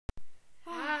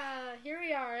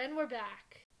we're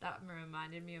back. That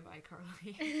reminded me of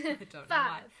iCarly. I don't know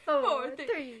 5, why. 4,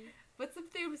 3. What's the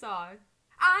theme song?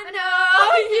 I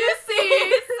know you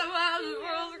see somehow.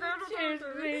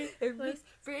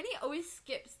 Franny always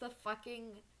skips the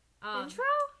fucking Intro?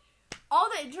 all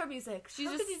the intro music. She's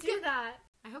How just could you do that?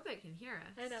 I hope they can hear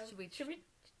us. I know. Should we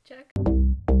check?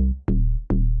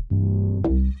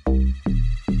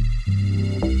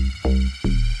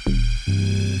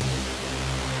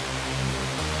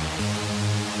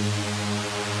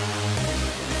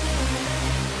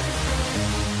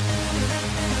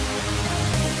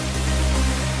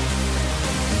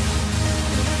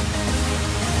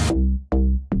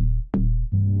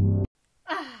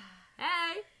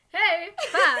 Hey,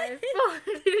 5,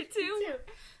 4, 3, 2.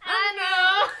 I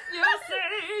know. You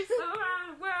say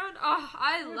around the world. Oh,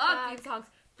 I We're love back. these songs.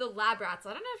 The Lab Rats. I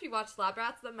don't know if you watched Lab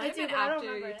Rats. That might I have do, been but I don't after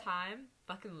remember your it. time.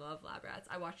 Fucking love Lab Rats.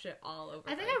 I watched it all over.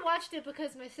 I think I watched it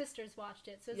because my sisters watched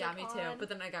it. So it's yeah, like me on. too. But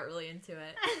then I got really into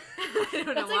it. I don't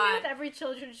know That's like why. me with every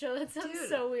children's show. That sounds Dude,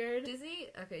 so weird.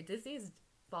 Disney's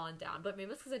fallen down, but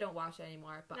maybe it's because I don't watch it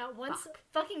anymore. But Now, once fuck.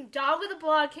 fucking Dog with a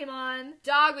Blog came on,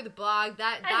 Dog with a Blog.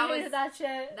 That I was hated that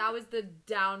shit. that was the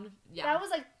down. Yeah, That was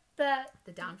like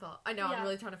the downfall. I know. Yeah. I'm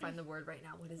really trying to find the word right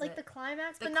now. What is like it? the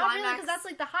climax, The but not really climax. because that's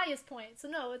like the highest point. So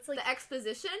no, it's like The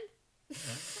exposition.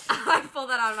 I pulled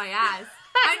that out of my ass.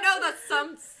 I know that's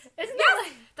some. Isn't Yes, that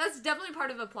like? that's definitely part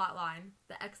of a plot line.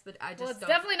 The I just Well, it's don't.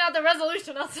 definitely not the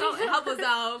resolution. I'll tell Don't you. help us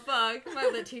out. Fuck. My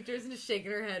lit teacher's just shaking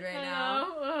her head right I now.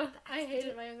 know. Ugh, I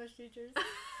hated my English teachers.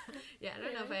 Yeah, I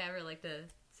don't know if I ever liked a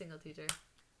single teacher.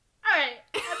 All right,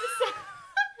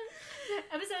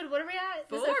 episode. What are we at?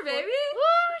 This is 4, baby.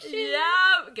 Woo, shit.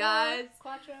 Yeah, guys.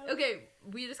 Quattro. Okay,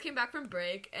 we just came back from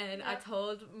break, and I Yeah.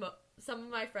 told some of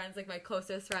my friends, like my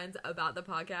closest friends, about the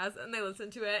podcast, and they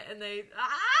listened to it, and they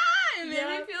it made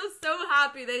Yeah. me feel so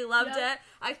happy. They loved Yeah. it.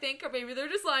 I think, or maybe they're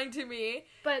just lying to me.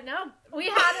 But no, we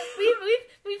had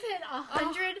we've hit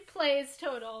 100 plays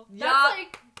total. That's Yeah.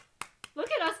 like, look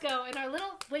at us go in our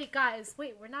little. Wait, guys,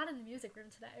 we're not in the music room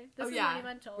today. This is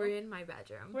monumental. We're in my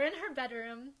bedroom. We're in her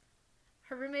bedroom.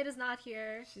 Her roommate is not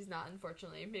here. She's not,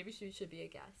 unfortunately. Maybe she should be a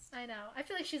guest. I know. I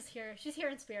feel like she's here. She's here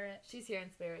in spirit. She's here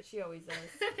in spirit. She always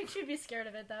is. I think she'd be scared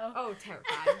of it though. Oh,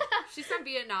 terrified. She's from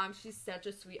Vietnam. She's such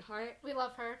a sweetheart. We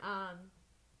love her.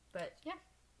 But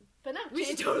But no, we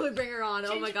should totally bring her on.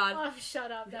 Oh my god. Oh, shut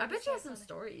up. I That'd be bet she so has some funny.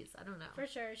 stories. I don't know. For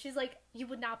sure. She's like, you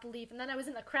would not believe. And then I was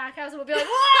in the crack house and we'll be like,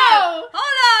 whoa!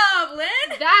 Hold up,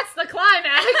 Lynn! That's the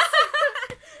climax!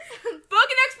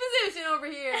 Fucking exposition over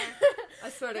here. I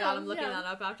swear to God, I'm looking Yeah. that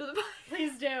up after the podcast.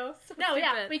 Please do. So No,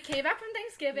 yeah. stupid. We came back from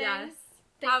Thanksgiving. Yes.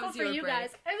 Thankful How was for your you break? guys.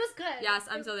 It was good. Yes,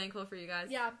 I'm so thankful for you guys.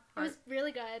 Yeah, it Heart. was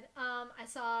really good. I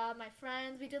saw my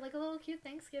friends. We did like a little cute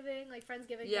Thanksgiving, like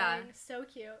Friendsgiving Yeah. thing. So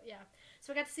cute. Yeah.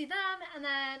 So I got to see them, and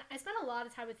then I spent a lot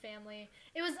of time with family.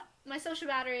 It was my social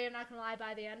battery. I'm not gonna lie.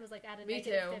 By the end, was like at a Me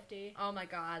negative too. 50. Oh my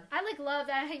God. I like love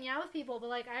hanging out with people, but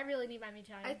like I really need my me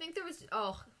time. I think there was,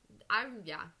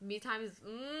 me time is,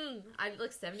 I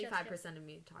like 75% of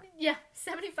me time. Yeah,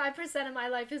 75% of my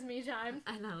life is me time.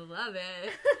 And I love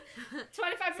it.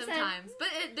 25%. Sometimes. But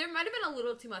there might have been a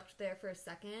little too much there for a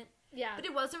second. Yeah. But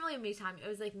it wasn't really me time. It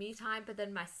was like me time, but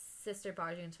then my sister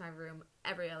barging into my room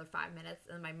every other 5 minutes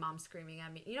and my mom screaming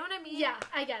at me. You know what I mean? Yeah,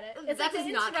 I get it. It's that like does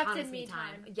the not count interrupted as me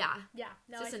time. Yeah. Yeah,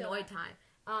 no, It's just I feel annoyed that. time.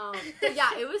 But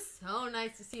yeah, it was so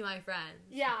nice to see my friends.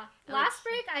 Yeah. And, Last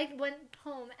break, I went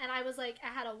home and I was like, I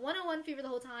had a 101 fever the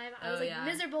whole time. I was Oh, like yeah.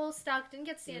 miserable, stuck, didn't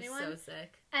get to see She was anyone. so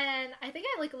sick. And I think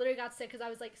I like literally got sick because I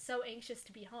was like so anxious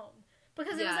to be home.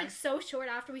 Because it was Yeah. like so short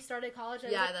after we started college. I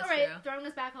was Yeah, like, that's all right, true. throwing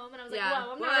us back home. And I was like, Yeah.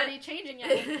 whoa, I'm What? not ready changing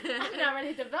yet. I'm not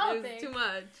ready developing. It was too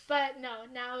much. But no,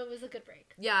 now it was a good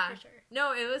break. Yeah. For sure.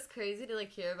 No, it was crazy to like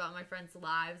hear about my friends'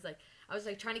 lives. Like I was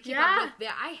like trying to keep Yeah. up with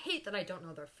their. I hate that I don't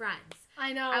know their friends.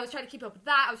 I know. I was trying to keep up with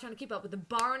that. I was trying to keep up with the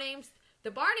bar names.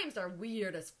 The bar names are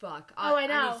weird as fuck. Oh, I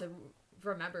know. I need to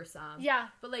remember some. Yeah.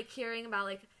 But like hearing about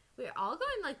like we're all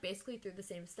going like basically through the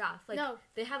same stuff. Like No.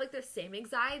 they have like the same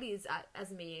anxieties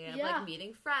as me, and Yeah. like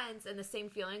meeting friends, and the same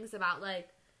feelings about like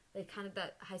kind of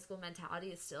that high school mentality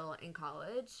is still in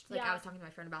college. Like Yeah. I was talking to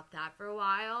my friend about that for a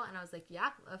while, and I was like, yeah,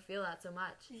 I feel that so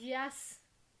much. Yes.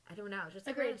 I don't know, just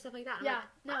like Agreed. random stuff like that. I'm Yeah, like,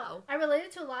 no, wow. I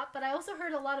related to a lot, but I also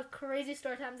heard a lot of crazy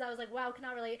story times. I was like, wow,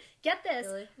 cannot relate. Get this,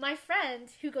 Really? my friend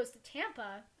who goes to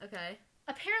Tampa, Okay.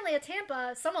 apparently at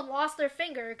Tampa, someone lost their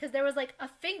finger because there was like a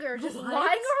finger just What?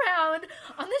 lying around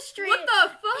on the street. What the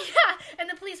fuck? Yeah, and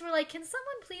the police were were like, "Can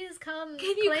someone please come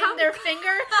Can you claim come- their finger?"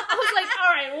 I was like,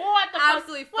 "All right, what the fuck?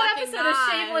 Absolutely What fucking episode not.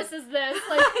 of Shameless is this?"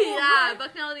 Like, Yeah, what?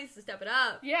 Bucknell needs to step it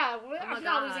up. Yeah, Oh my I'm god.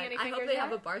 not losing any I fingers. hope they yet.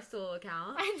 have a Barstool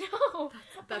account. I know.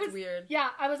 That's weird. Yeah,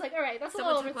 I was like, all right, that's a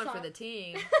Someone little took over one the for the top.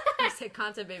 team. You said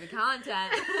content, baby,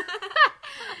 content.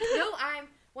 No,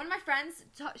 one of my friends.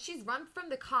 She's run from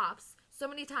the cops so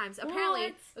many times. Apparently,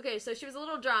 What? okay, so she was a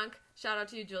little drunk. Shout out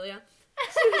to you, Julia.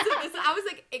 I was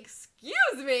like, excuse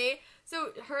me. So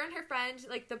her and her friend,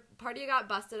 like the party got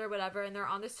busted or whatever, and they're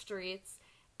on the streets,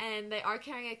 and they are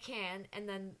carrying a can, and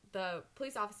then the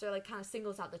police officer like kind of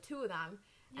singles out the two of them,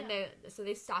 and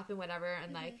they stop and whatever,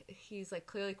 and like he's like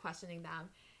clearly questioning them,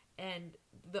 and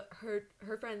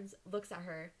her friend looks at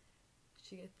her,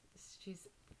 she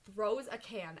throws a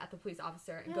can at the police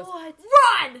officer and goes, What?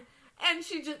 "Run!" And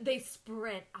they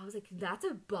sprint. I was like, that's a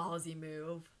ballsy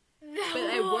move. But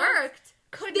it What? worked.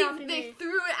 Could They not be me.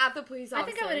 threw it at the police officer.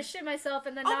 I think I would have shit myself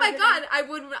and then. Oh not my given- god,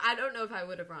 I don't know if I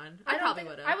would have run. I probably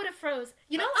would have. I would have froze.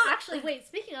 You know, actually, wait.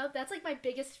 Speaking of, that's like my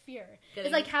biggest fear.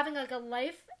 It's like having like a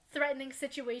life-threatening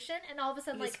situation, and all of a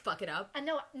sudden, You like, just fuck it up.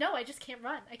 no, I just can't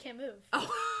run. I can't move.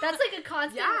 Oh. That's like a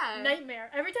constant Yeah.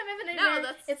 nightmare. Every time I have a No, nightmare,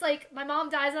 that's- it's like my mom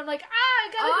dies, and I'm like,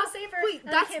 I gotta go save her. Wait, and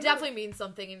I that can't definitely move. means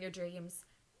something in your dreams.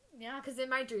 Yeah. Because in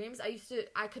my dreams,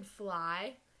 I could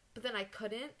fly, but then I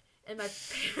couldn't, and my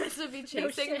parents would be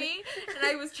chasing shit. me, and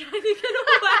I was trying to get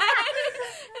away,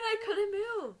 and I couldn't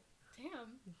move. Damn.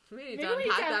 We need Maybe to we need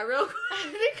unpack to- that real quick. I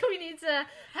think we need to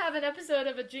have an episode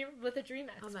of a dream expert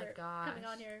Oh my gosh. coming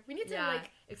on here. We need to Yeah, like,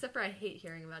 except for I hate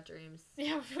hearing about dreams.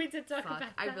 yeah, we did talk Fuck, about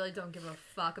that. I really don't give a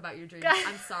fuck about your dreams. Guys-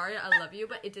 I'm sorry, I love you,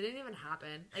 but it didn't even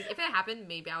happen. Like, if it happened,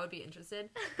 maybe I would be interested.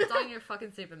 It's all in your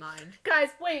fucking stupid mind. Guys,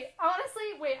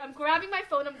 honestly, I'm grabbing my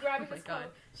phone. I'm grabbing Oh my this god.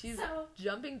 quote. She's So-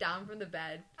 jumping down from the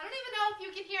bed. I don't even know if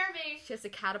you can hear me. She has to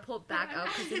catapult back up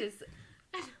because it is.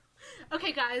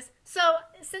 Okay, guys. So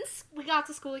since we got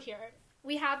to school here,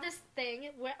 we have this thing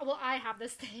where, I have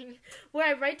this thing where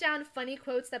I write down funny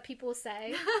quotes that people say,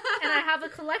 and I have a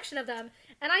collection of them.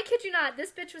 And I kid you not,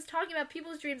 this bitch was talking about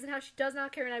people's dreams and how she does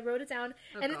not care, and I wrote it down.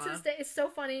 Oh, and it's God. just, it's so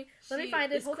funny. Let me She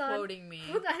find it. is Hold on. quoting me.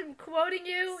 Hold on, I'm quoting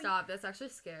you. Stop, that's actually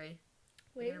scary.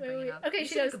 Wait. You're gonna bring it up. Okay, You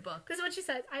she should goes. make a book. This is what she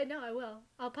said. I know, I will.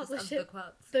 I'll Just publish of the it.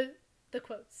 quotes. The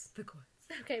quotes. The quotes.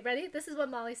 Okay, ready? This is what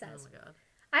Molly Oh says. my god.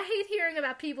 I hate hearing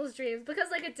about people's dreams because,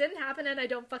 like, it didn't happen and I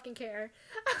don't fucking care.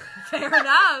 Fair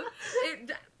enough.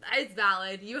 It's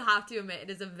valid. You have to admit it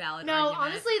is a valid No, argument.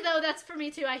 honestly, though, that's for me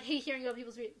too. I hate hearing about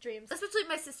people's dreams. Especially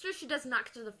my sister, she does not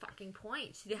get to the fucking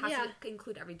point. She has Yeah. to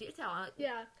include every detail.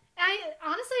 Yeah.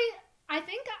 I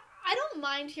think I don't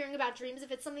mind hearing about dreams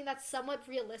if it's something that's somewhat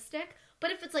realistic.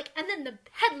 But if it's like, and then the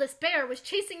headless bear was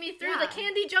chasing me through the Yeah.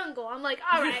 candy jungle, I'm like,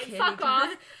 all right, Candy fuck jungle.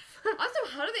 off. Also,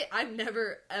 how do they? I've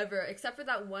never ever, except for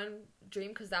that one dream,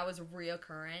 because that was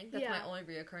reoccurring. That's Yeah. my only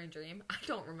reoccurring dream. I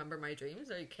don't remember my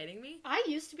dreams. Are you kidding me? I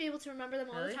used to be able to remember them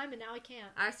all Really? the time, and now I can't.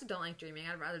 I actually don't like dreaming.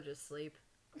 I'd rather just sleep.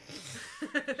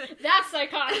 That's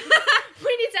psychotic.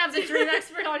 We need to have the dream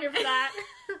expert on here for that.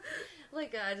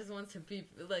 Like, I just want to be,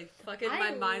 like, fucking I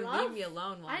my mind, love- leave me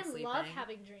alone while I'm I sleeping. love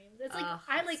having dreams. It's like Ugh,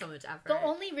 I like so much effort. the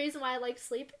only reason why I like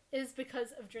sleep is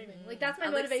because of dreaming. Like that's my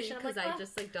motivation. I'm Because like, I oh.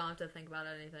 just, like, don't have to think about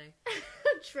anything.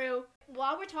 True.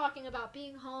 While we're talking about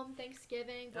being home,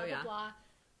 Thanksgiving, blah Oh, blah yeah. blah.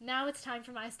 Now it's time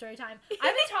for my story time.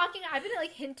 I've been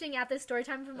like hinting at this story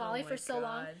time from Molly Oh my for so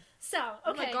long. God. So, okay.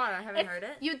 Oh my god, I haven't If heard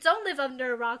it. you don't live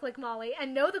under a rock like Molly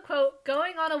and know the quote,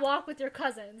 going on a walk with your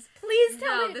cousins, please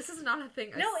tell No, me. this is not a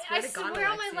thing. No, I to God, swear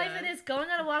on my Alexia. life it is. Going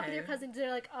on a walk with Okay. your cousins, they're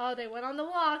like, oh, they went on the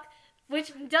walk,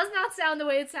 which does not sound the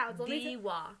way it sounds. Let me The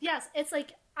walk. Yes, it's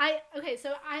like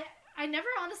so I never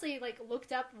honestly like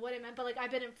looked up what it meant, but like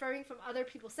I've been inferring from other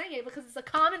people saying it because it's a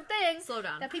common thing Slow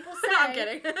down. that people say. No, I'm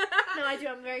kidding. No, I do.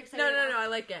 I'm very excited. No, about it. I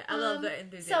like it. I love the So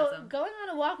enthusiasm. going on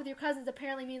a walk with your cousins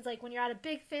apparently means like when you're at a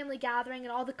big family gathering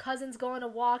and all the cousins go on a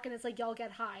walk and it's like y'all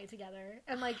get high together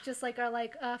and like just like are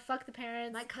like fuck the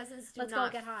parents. My cousins do Let's go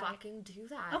not get high. fucking do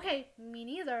that. Okay, me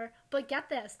neither. But get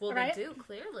this. Well, all right? they do,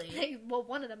 clearly. Well,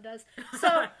 one of them does.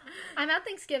 So I'm at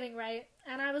Thanksgiving, right?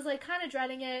 And I was like kind of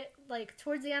dreading it, like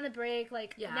towards the end of break.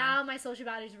 Like Yeah. now my social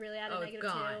battery's really at a negative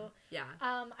gone. 2. Yeah.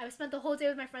 I spent the whole day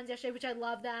with my friends yesterday, which I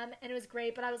love them, and it was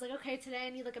great. But I was like, okay, today I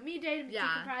need like a me day to Yeah.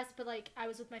 decompress. But like I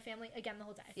was with my family again the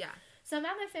whole day. Yeah. So I'm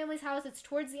at my family's house. It's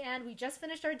towards the end. We just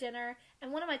finished our dinner,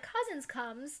 and one of my cousins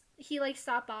comes. He like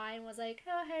stopped by and was like,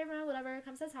 oh hey everyone, whatever.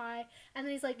 Comes says hi, and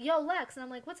then he's like, yo Lex, and I'm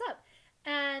like, what's up?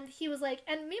 And he was like,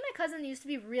 and me and my cousin used to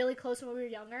be really close when we were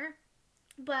younger.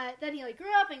 But then he like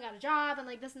grew up and got a job and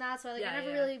like this and that, so like I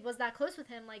never really was that close with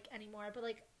him like anymore. But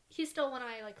like he's still one of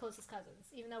my like closest cousins,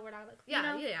 even though we're not like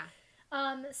Yeah, you know? yeah.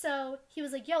 So he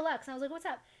was like, yo, Lex. And I was like, what's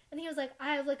up? And he was like,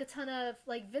 I have, like, a ton of,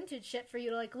 like, vintage shit for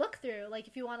you to, like, look through. Like,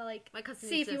 if you want to, like, My cousin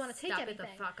see needs if you to want to take step anything.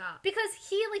 it the fuck up. Because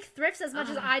he, like, thrifts as much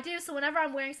as I do. So whenever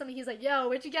I'm wearing something, he's like, yo,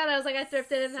 where'd you get it? I was like, I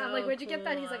thrifted. And I'm like, where'd you get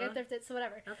that? And he's like, I thrifted. So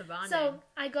whatever. Not the bonding. So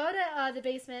I go to the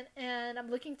basement, and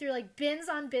I'm looking through, like, bins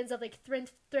on bins of, like,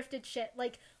 thrifted shit.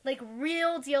 Like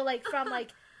real deal, like, from,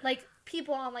 like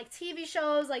people on, like, TV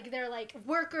shows, like, they're, like,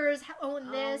 workers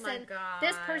own this, and God.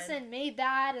 this person made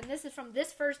that, and this is from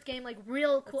this first game, like,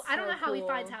 real cool. That's I don't know so how he cool.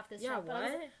 finds half this Yeah, stuff,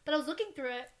 what? but I was looking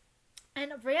through it,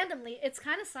 and randomly, it's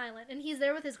kind of silent, and he's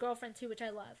there with his girlfriend, too, which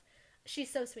I love.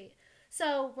 She's so sweet.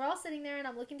 So, we're all sitting there, and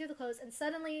I'm looking through the clothes, and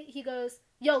suddenly, he goes,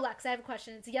 yo, Lex, I have a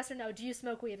question. It's a yes or no. Do you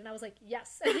smoke weed? And I was like,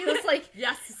 yes. And he was like...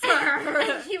 Yes, sir.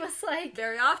 And he was like...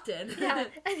 Very often. Yeah,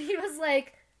 and he was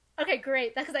like... Okay,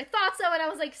 great. Because I thought so, and I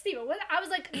was like, Steven, what? I was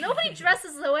like, nobody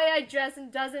dresses the way I dress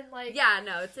and doesn't, like... Yeah,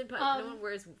 no, it's no one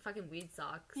wears fucking weed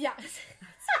socks. Yeah.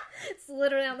 It's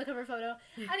literally on the cover photo.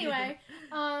 Anyway,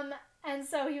 and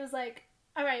so he was like,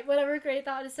 all right, whatever, great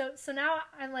thought. So now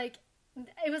I'm like,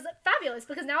 it was fabulous,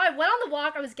 because now I went on the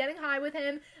walk, I was getting high with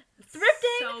him,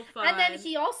 thrifting, so fun. and then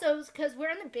he also, because we're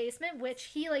in the basement, which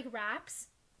he, like, raps.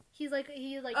 He has, like,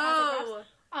 Oh. raps.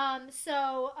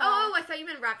 I thought you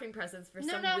meant rapping presents for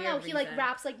some weird reason. He, like,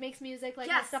 raps, like, makes music, like,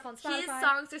 has stuff on Spotify. His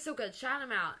songs are so good. Shout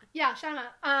him out. Yeah, shout him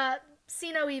out.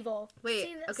 See No Evil.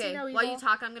 Wait, okay, No while Evil. you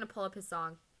talk, I'm gonna pull up his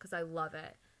song, because I love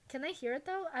it. Can they hear it,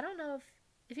 though? I don't know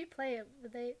if you play it,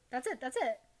 would they... That's it.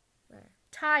 Where?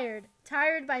 Tired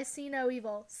by See No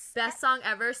Evil. Best song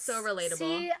ever, so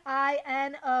relatable.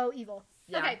 CINO Evil.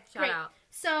 Yeah, okay, shout great. out.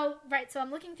 So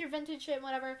I'm looking through vintage shit and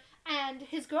whatever, and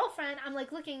his girlfriend, I'm,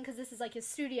 like, looking, because this is, like, his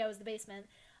studio is the basement.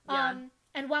 Yeah.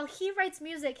 And while he writes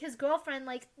music, his girlfriend,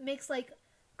 like, makes, like,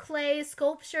 clay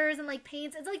sculptures and, like,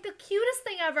 paints. It's, like, the cutest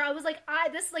thing ever. I was like,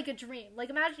 this is, like, a dream.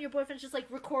 Like, imagine your boyfriend's just, like,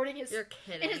 recording his... You're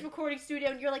kidding. In his recording studio,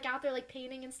 and you're, like, out there, like,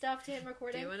 painting and stuff to him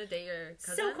recording. Do you want to date your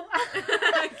cousin? So cool.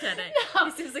 I'm kidding. No.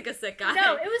 He seems like a sick guy.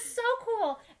 No, it was so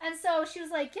cool. And so she was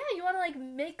like, yeah, you want to, like,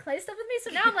 make clay stuff with me? So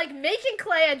now I'm, like, making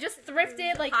clay. I just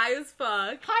thrifted, like... High as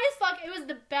fuck. High as fuck. It was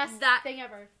the best thing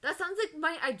ever. That sounds like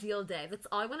my ideal day. That's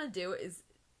all I want to do is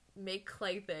make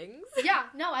clay things. Yeah,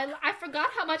 no, I forgot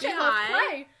how much I Yeah. love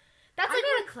clay. That's I like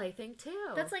made a clay thing,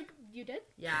 too. That's like, you did?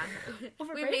 Yeah.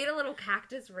 Over We break? made a little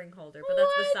cactus ring holder, but that's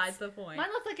What? besides the point. Mine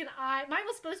looked like an eye. Mine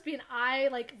was supposed to be an eye,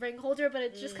 like, ring holder, but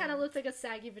it just kind of looked like a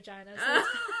saggy vagina. So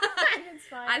it's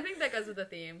fine. I think that goes with the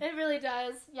theme. It really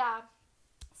does, yeah.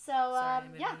 So, Sorry, I'm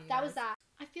yeah, interrupting you that was guys. that.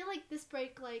 I feel like this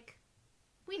break, like,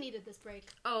 we needed this break.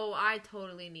 Oh, I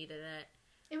totally needed it.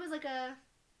 It was like a...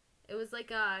 It was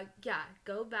like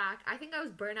go back. I think I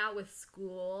was burnt out with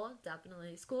school,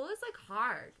 definitely. School is, like,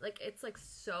 hard. Like, it's, like,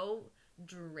 so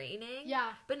draining. Yeah.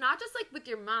 But not just, like, with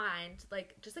your mind.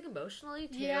 Like, just, like, emotionally,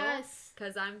 too. Yes.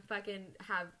 Because I'm fucking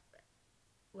have...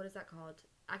 What is that called?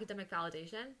 Academic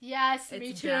validation? Yes, It's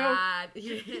me too. bad.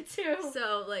 Me too.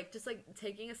 So, like, just, like,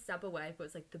 taking a step away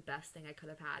was, like, the best thing I could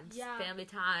have had. Just Yeah. family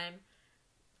time.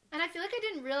 And I feel like I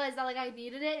didn't realize that, like, I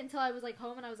needed it until I was, like,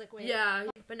 home and I was like, wait. Yeah.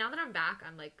 But now that I'm back,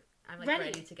 I'm Ready.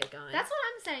 ready to get going. That's what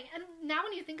I'm saying. And now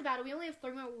when you think about it, we only have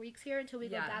 3 more weeks here until we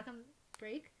go Yeah. back on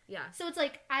break. Yeah. So it's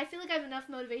like, I feel like I have enough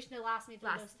motivation to last me through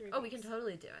those 3 weeks. Oh, we can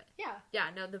totally do it. Yeah. Yeah,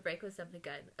 no, the break was definitely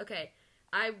good. Okay,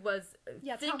 I was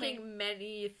Yeah, tell me. thinking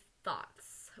many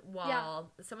thoughts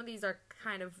while some of these are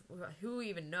kind of, who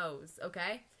even knows,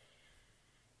 okay?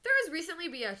 There has recently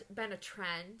been a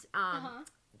trend.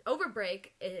 Over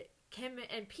break, Kim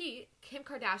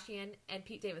Kardashian and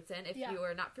Pete Davidson, if you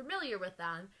are not familiar with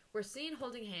them, were seen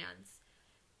holding hands.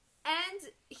 And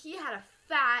he had a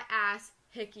fat ass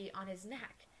hickey on his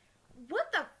neck.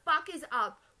 What the fuck is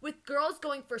up with girls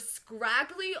going for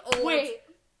scraggly old,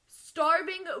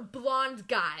 starving blonde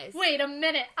guys? Wait a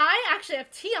minute. I actually have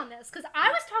tea on this because I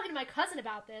was talking to my cousin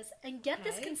about this and get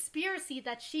this conspiracy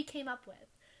that she came up with.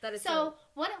 That is so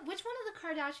which one of the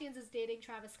Kardashians is dating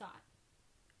Travis Scott?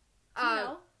 Do you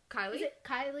know? Kylie? Is it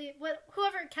Kylie?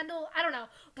 Whoever, Kendall, I don't know.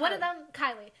 One of them,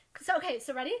 Kylie. So, okay,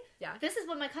 so ready? Yeah. This is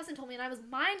what my cousin told me, and I was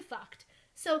mind-fucked.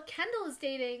 So, Kendall is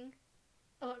dating...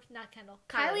 Oh, not Kendall.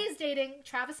 Kylie is dating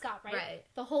Travis Scott, right? Right.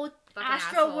 The whole Fucking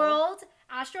Astro World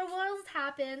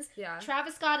happens. Yeah.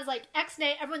 Travis Scott is like,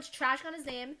 X-Name, everyone's trashing on his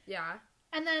name. Yeah.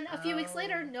 And then a few weeks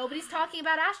later, nobody's talking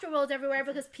about Astro World everywhere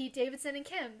because Pete Davidson and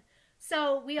Kim.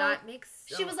 So,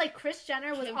 she was like, Kris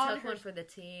Jenner was Kim on took her... one for the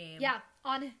team. Yeah,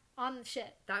 on the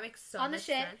shit. That makes so on much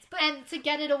the shit, sense. But, and to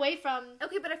get it away from...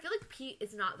 Okay, but I feel like Pete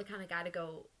is not the kind of guy to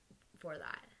go for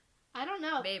that. I don't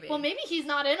know. Maybe. Well, maybe he's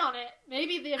not in on it.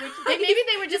 Maybe they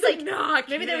were just like... Nah,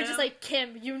 maybe they were just like,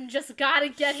 Kim, you just gotta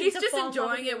get him He's to just fall in love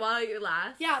enjoying with you. it while it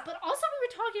lasts. Yeah, but also we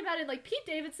were talking about it, like, Pete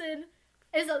Davidson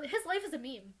his life is a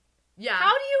meme. Yeah.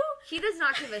 How do you? He does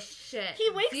not give a shit. He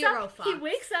wakes Zero up. fucks. He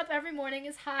wakes up every morning.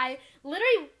 Is high.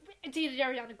 Literally dated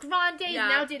Ariana Grande. Yeah.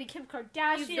 Now dating Kim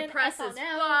Kardashian. He's depressed SNL. as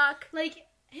fuck. Like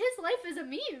his life is a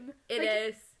meme. It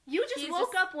is. You just He's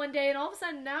woke up one day and all of a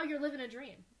sudden now you're living a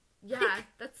dream. Yeah,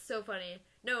 that's so funny.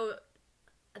 No,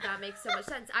 that makes so much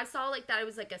sense. I saw like that it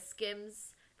was like a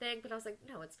Skims thing, but I was like,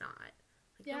 no, it's not. Like,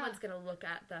 Yeah. no one's gonna look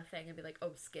at the thing and be like,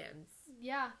 oh, Skims.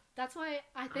 Yeah, that's why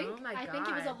I think Oh my I think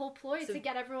it was a God. whole ploy So- to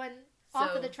get everyone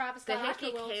off of the Travis The Scott hickey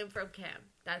after world. came from Kim.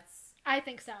 That's I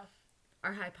think so.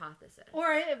 our hypothesis.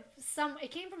 Or it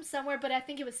came from somewhere, but I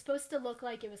think it was supposed to look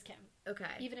like it was Kim, Okay.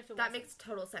 even if it That wasn't. makes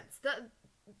total sense.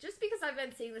 Just because I've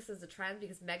been seeing this as a trend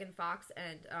because Megan Fox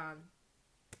and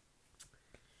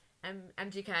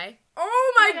MGK.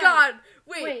 Oh my Oh, yeah. God!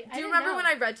 Wait, Wait, I do you didn't remember know. when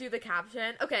I read you the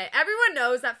caption? Okay, everyone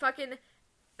knows that fucking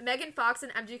Megan Fox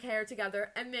and MGK are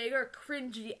together, and they are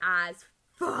cringy as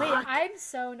fuck. Wait, I'm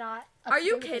so not. up Are to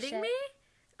you date with this kidding shit. me?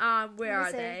 Where Let me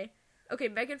are see. they? Okay,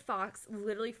 Megan Fox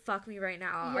literally fuck me right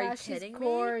now. Yeah, Are you she's kidding me?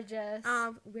 gorgeous.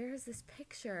 Where is this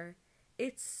picture?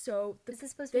 It's so. Is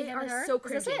this supposed to be They him are and her? so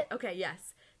Is this cringy. it? Okay,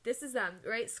 yes, this is them,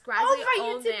 right? Scraggly Oh, right,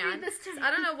 you old did man. read this to me.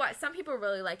 I don't know what. Some people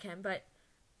really like him, but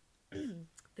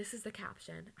this is the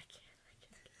caption. I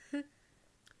can't.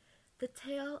 The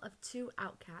tale of two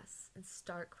outcasts and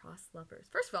star-crossed lovers.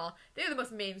 First of all, they are the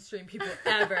most mainstream people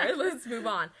ever. Let's move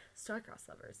on. Star-crossed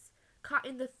lovers caught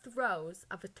in the throes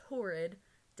of a torrid.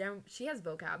 She has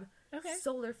vocab. Okay.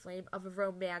 Solar flame of a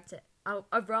romance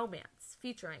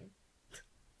featuring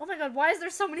Oh my God, why is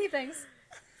there so many things?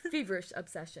 feverish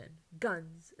obsession,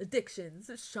 guns,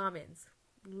 addictions, shamans,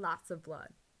 lots of blood,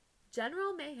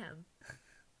 general mayhem,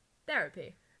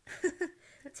 therapy,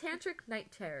 tantric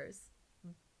night terrors,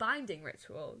 binding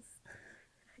rituals,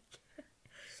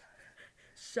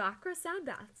 chakra sound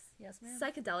baths, Yes, ma'am.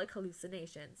 psychedelic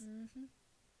hallucinations, Mm-hmm.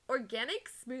 organic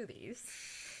smoothies,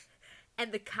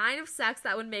 and the kind of sex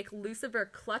that would make Lucifer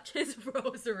clutch his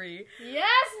rosary.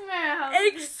 Yes, ma'am.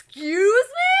 Excuse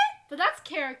me? But that's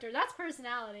character. That's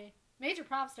personality. Major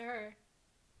props to her.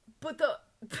 But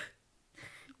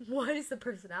what is the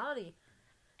personality?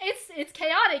 It's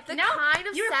chaotic. The now kind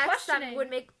of you're sex questioning. that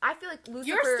would make. I feel like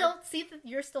Lucifer.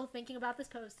 You're still thinking about this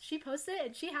post. She posted it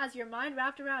and she has your mind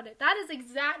wrapped around it. That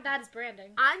is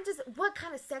branding. I'm just. What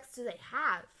kind of sex do they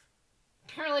have?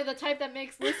 Apparently the type that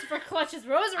makes Lucifer clutch his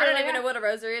rosary. I don't even know what a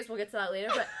rosary is. We'll get to that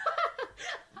later.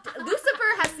 But Lucifer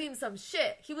has seen some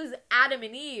shit. He was Adam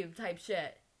and Eve type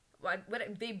shit. What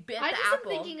they bit I the just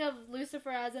apple. am thinking of Lucifer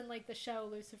as in like the show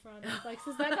Lucifer on Netflix.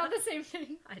 Is that not the same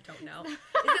thing? I don't know.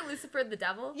 Isn't Lucifer the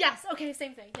devil? Yes. Okay.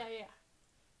 Same thing. Yeah.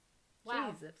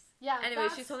 Wow. Jesus. Yeah. Anyway,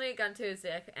 that's- she's holding a gun to his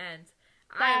dick, and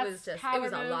That's it was a power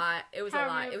move. lot. It was Power a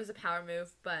lot. move. It was a power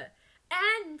move, but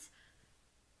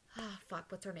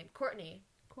what's her name? Courtney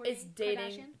Kourtney is dating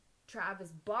Kardashian?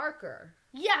 Travis Barker.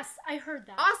 Yes, I heard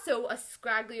that. Also a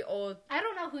scraggly old. I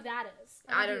don't know who that is.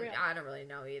 I I'll be real. don't really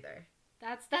know either.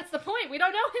 That's the point. We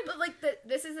don't know him. But like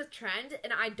this is a trend,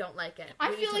 and I don't like it. I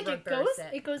We need feel to like reverse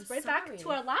it goes I'm right back sorry. to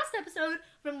our last episode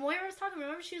when Moira was talking.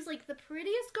 Remember, she was like the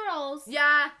prettiest girls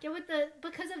Yeah, get with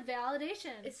because of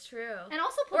validation it's true. and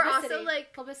also Or publicity. also,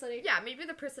 like- publicity. Yeah, maybe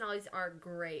the personalities are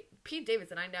great. Pete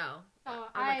Davidson, I know. Oh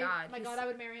my God, he's- I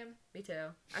would marry him. Me too.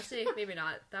 Actually, maybe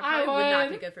not. That I probably would not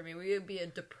be would. good for me. We would be a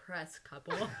depressed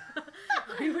couple.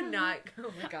 We would not.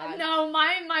 Oh my God. No,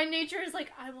 my nature is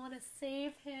like I want to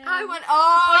save him. I want.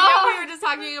 Oh, yeah, we were just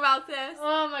talking about this.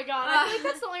 Oh my God! I feel like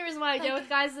that's the only reason why I get with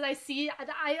guys that I see.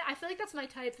 I feel like that's my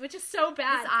type, which is so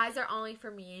bad. His eyes are only for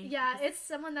me. Yeah, it's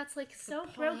someone that's like so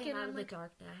Pull him broken. out I'm of like, the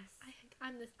darkness.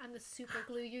 I'm the super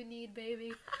glue you need,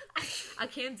 baby. I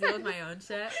can't deal with my own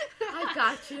shit. I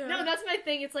got you. No, that's my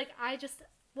thing. It's like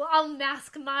I'll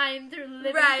mask mine through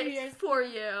living right through yours. for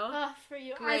you. Oh, for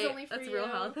you. Great. Eyes only for That's you. real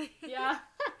healthy. Yeah.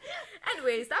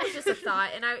 Anyways, that was just a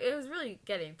thought, and it was really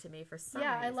getting to me for some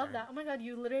Yeah, reason. I love that. Oh my God,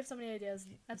 you literally have so many ideas.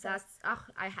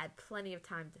 I had plenty of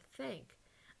time to think.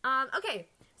 Okay,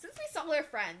 since we still are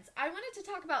friends, I wanted to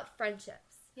talk about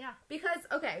friendships. Yeah. Because,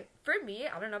 okay, for me,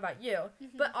 I don't know about you,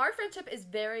 Mm-hmm. but our friendship is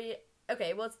very,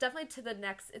 okay, well, it's definitely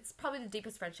it's probably the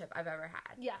deepest friendship I've ever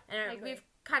had. Yeah, I And agree. we've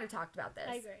kind of talked about this.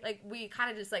 I agree. Like, we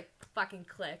kind of just, like, fucking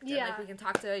clicked. Yeah. And, like, we can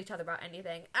talk to each other about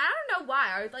anything. I don't know why.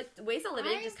 Our, like, ways of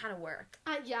living just kind of work.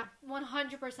 Yeah,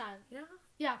 100%. You know?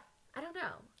 Yeah. I don't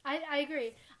know. I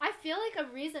agree. I feel like a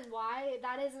reason why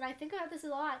that is, and I think about this a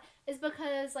lot, is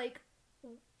because like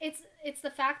it's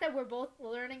the fact that we're both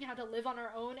learning how to live on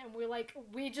our own, and we're like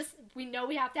we know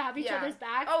we have to have each Yeah. other's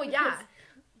back. Oh, yeah. because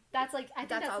that's like I think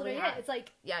that's all we literally have. it. It's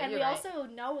like Yeah, and you're we right. also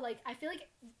know like I feel like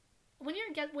when you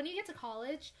get to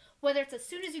college, whether it's as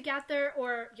soon as you get there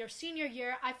or your senior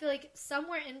year, I feel like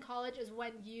somewhere in college is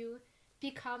when you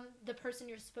become the person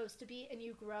you're supposed to be and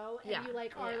you grow and you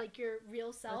like are like your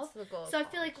real self. That's the goal. So I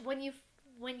feel like when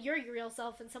you're your real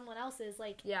self and someone else is,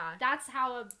 like, that's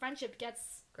how a friendship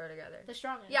gets grow together the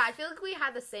strongest. Yeah, I feel like we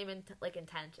had the same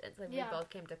intentions. Like we both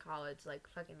came to college like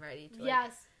fucking ready to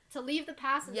like, to leave the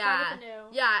past and start with the new.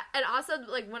 Yeah, and also,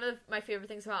 like, one of my favorite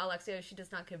things about Alexia is she does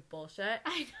not give bullshit.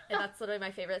 I know. And that's literally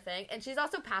my favorite thing. And she's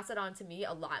also passed it on to me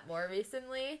a lot more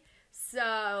recently.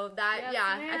 So, that,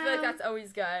 I feel like that's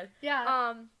always good.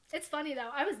 Yeah. It's funny, though.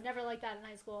 I was never like that in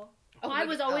high school. I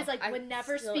was always, would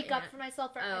never speak up for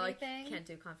myself for anything. I can't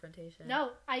do confrontation.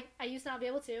 No, I used to not be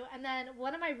able to. And then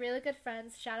one of my really good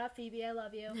friends, shout out Phoebe, I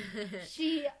love you.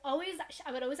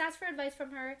 I would always ask for advice from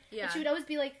her. Yeah. And she would always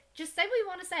be like, just say what you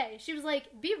want to say. She was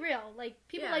like, be real. Like,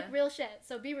 people like real shit,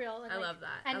 so be real. And, I like, love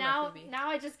that. And now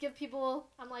I just give people,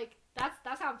 I'm like,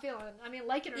 that's how I'm feeling. I mean,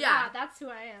 like it or not, that's who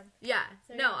I am. Yeah.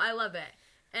 So, no, I love it.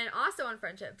 And also on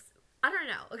friendships, I don't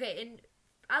know. Okay,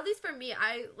 at least for me,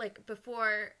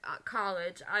 before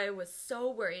college, I was so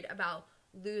worried about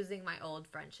losing my old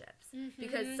friendships. Mm-hmm.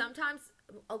 Because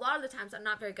a lot of the times, I'm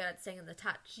not very good at staying in the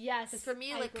touch. Yes. Because for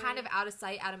me, kind of out of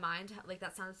sight, out of mind, like,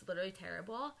 that sounds literally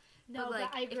terrible. No, but,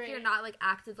 I agree. If you're not,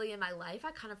 actively in my life,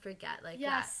 I kind of forget, that,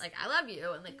 I love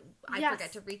you, and, I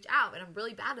forget to reach out, and I'm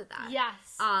really bad at that.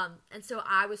 Yes. And so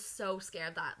I was so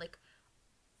scared that,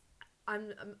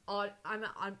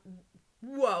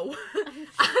 whoa.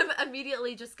 I'm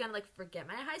immediately just gonna forget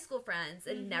my high school friends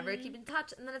and never keep in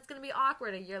touch, and then it's gonna be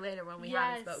awkward a year later when we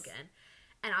haven't spoken.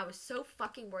 And I was so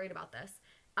fucking worried about this.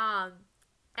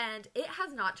 And it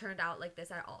has not turned out like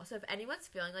this at all. So if anyone's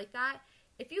feeling like that,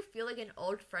 if you feel like an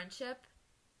old friendship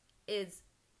is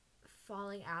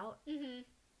falling out,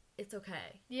 it's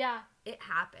okay. Yeah. It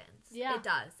happens. Yeah. It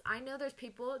does. I know there's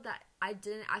people that I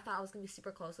thought I was gonna be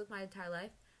super close with my entire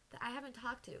life that I haven't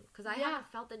talked to because I haven't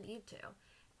felt the need to.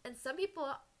 And some people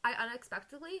I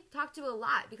unexpectedly talk to a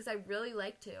lot because I really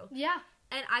like to. Yeah.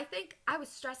 And I think I was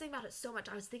stressing about it so much.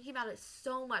 I was thinking about it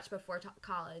so much before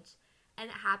college, and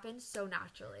it happened so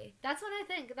naturally. That's what I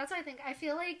think. I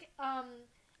feel like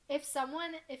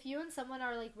if you and someone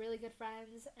are really good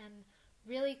friends and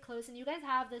really close and you guys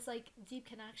have this deep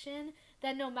connection,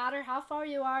 then no matter how far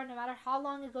you are, no matter how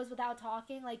long it goes without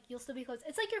talking, you'll still be close.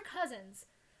 It's like your cousins.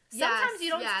 Sometimes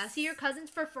you don't see your cousins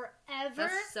for forever.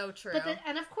 That's so true.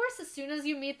 And of course, as soon as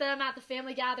you meet them at the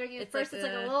family gathering, at first it's a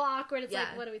little awkward. It's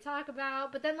what do we talk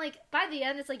about? But then by the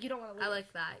end, it's you don't want to leave. I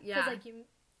like that. Yeah. Because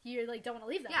you don't want to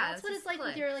leave them. Yeah, that's what it's like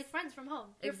with your friends from home.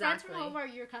 Your friends from home are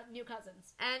your new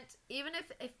cousins. And even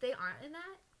if they aren't in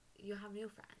that, you have new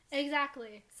friends.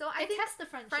 Exactly. So I think test the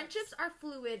friendships. Friendships are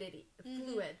fluid.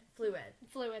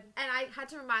 And I had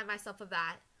to remind myself of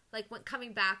that, when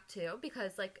coming back to,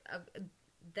 because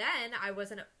then I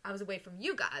was away from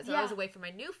you guys. Yeah. I was away from my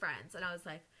new friends, and I was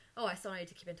like, oh, I still need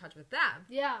to keep in touch with them.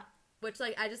 Yeah. Which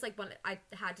I just I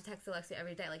had to text Alexia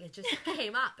every day. It just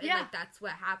came up, and that's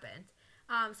what happened.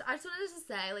 So I just wanted to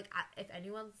say, if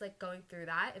anyone's going through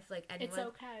that, if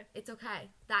anyone, it's okay.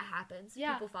 That happens.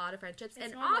 Yeah. People fall out of friendships,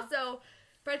 and normal. Also,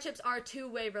 friendships are a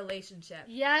two-way relationship.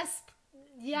 Yes.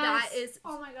 That is.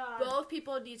 Oh my god. Both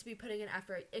people need to be putting in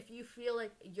effort. If you feel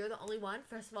like you're the only one,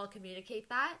 first of all, communicate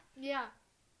that. Yeah.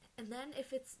 And then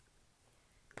if it's,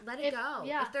 let it go.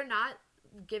 Yeah. If they're not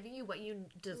giving you what you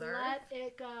deserve, let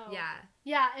it go. Yeah.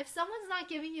 Yeah, if someone's not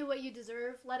giving you what you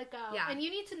deserve, let it go. Yeah. And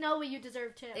you need to know what you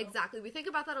deserve too. Exactly. We think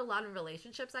about that a lot in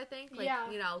relationships, I think.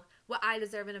 What I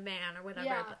deserve in a man or whatever.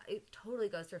 Yeah. But it totally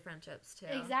goes for friendships too.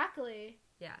 Exactly.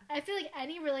 Yeah. I feel like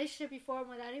any relationship you form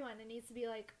with anyone, it needs to be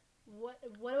what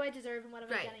do I deserve and what am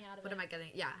I getting out of it? What am I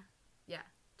getting? Yeah. Yeah.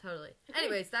 Totally. Okay.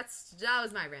 Anyways, that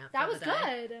was my rant. That was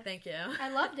good. Thank you. I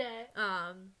loved it.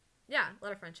 Yeah, a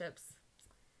lot of friendships.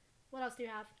 What else do you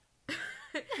have?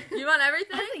 You want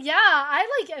everything? Yeah, I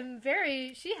am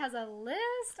very. She has a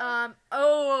list.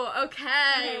 Oh, okay.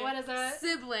 Okay, what is it?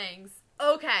 Siblings.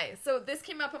 Okay, so this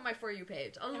came up on my For You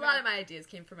page. A lot of my ideas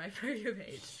came from my For You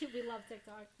page. We love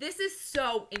TikTok. This is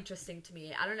so interesting to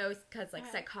me. I don't know, it's because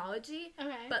psychology.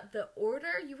 Okay. But the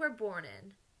order you were born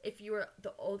in, if you were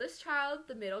the oldest child,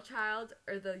 the middle child,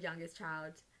 or the youngest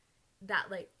child, that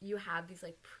you have these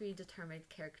predetermined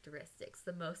characteristics,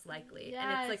 the most likely. Yes.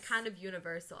 And it's kind of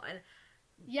universal. And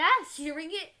yes, hearing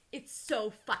it's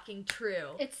so fucking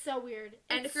true. It's so weird.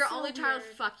 And if you're only child,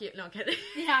 fuck you. No, I'm kidding.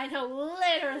 Yeah, I know,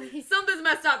 literally. Something's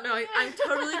messed up. No, I'm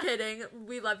totally kidding.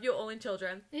 We love you, only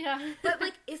children. Yeah. But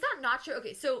is that not true?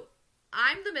 Okay, so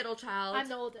I'm the middle child. I'm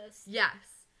the oldest. Yes.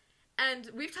 And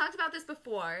we've talked about this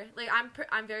before.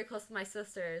 I'm very close to my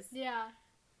sisters. Yeah.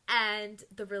 And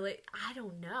I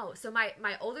don't know. So my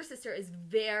older sister is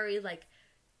very, like,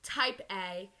 type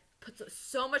A, puts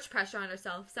so much pressure on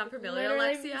herself. Sound familiar,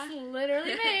 Alexia?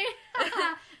 Literally me.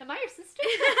 Am I your sister?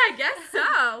 I guess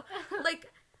so.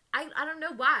 Like, I don't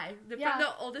know why. From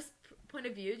the oldest point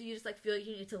of view, do you just, like, feel like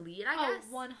you need to lead, I guess?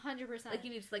 100%. Like, you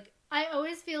need to, like... I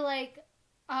always feel like,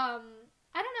 I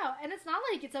don't know. And it's not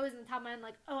like it's always in the top of my mind,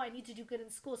 like, oh, I need to do good in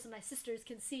school so my sisters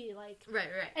can see, like... Right.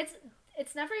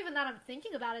 It's never even that I'm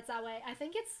thinking about it that way. I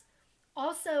think it's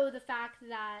also the fact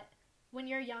that when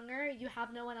you're younger, you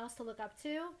have no one else to look up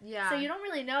to. Yeah. So you don't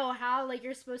really know how, like,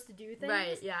 you're supposed to do things.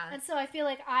 Right, yeah. And so I feel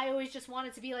like I always just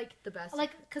wanted to be, like... the best.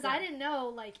 Like, because I didn't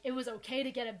know, like, it was okay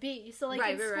to get a B. So, like,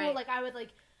 in school, like, I would, like...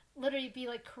 literally be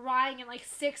like crying in like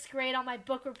 6th grade on my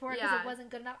book report because it wasn't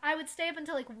good enough. I would stay up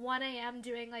until like 1 a.m.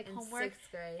 doing like homework. 6th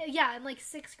grade. Yeah, in like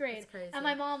 6th grade. That's crazy. And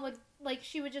my mom would like,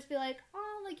 she would just be like,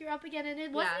 oh, like you're up again. And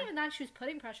it wasn't even that she was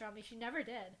putting pressure on me. She never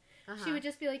did. She would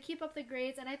just be like, keep up the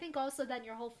grades. And I think also then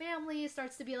your whole family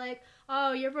starts to be like,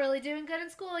 oh, you're really doing good in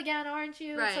school again, aren't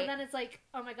you? Right. So then it's like,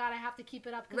 oh my God, I have to keep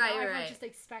it up because everyone just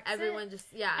expects everyone it. Just,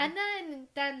 yeah. And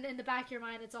then in the back of your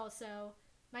mind, it's also...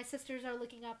 my sisters are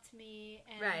looking up to me,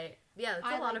 and yeah,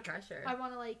 that's a lot of pressure. I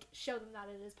want to like show them that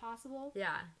it is possible.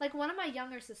 Yeah, like one of my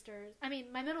younger sisters,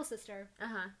 my middle sister.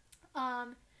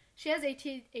 She has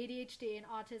ADHD and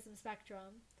autism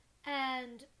spectrum,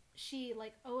 and she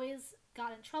like always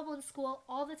got in trouble in school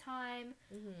all the time.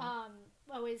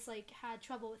 Always like had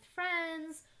trouble with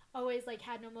friends. Always like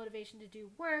had no motivation to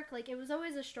do work. Like it was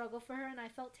always a struggle for her, and I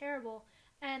felt terrible.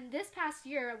 And this past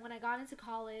year, when I got into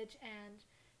college and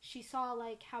she saw,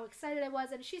 like, how excited I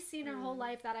was, and she's seen her whole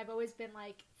life that I've always been,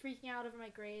 like, freaking out over my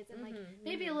grades, and, like,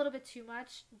 maybe a little bit too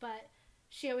much, but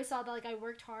she always saw that, like, I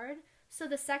worked hard. So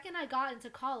the second I got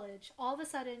into college, all of a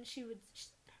sudden,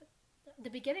 the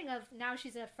beginning of, now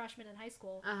she's a freshman in high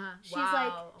school.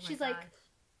 She's like,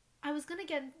 I was gonna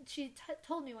get, she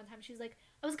told me one time, she's like,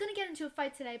 I was gonna get into a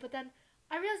fight today, but then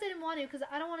I realized I didn't want to because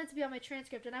I don't want it to be on my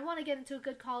transcript, and I want to get into a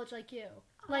good college like you.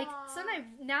 Like, sometimes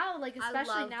now, like,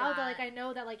 especially now that, like, I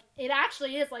know that, like, it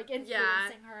actually is, like,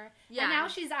 influencing her. Yeah. And now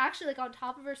she's actually, like, on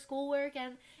top of her schoolwork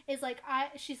and is, like,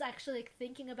 she's actually, like,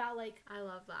 thinking about, like... I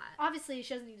love that. Obviously,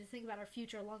 she doesn't need to think about her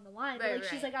future along the line. But, like,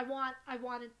 she's like, I want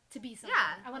it to be something.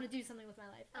 Yeah. I want to do something with my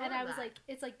life. And I was like,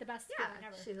 it's, like, the best feeling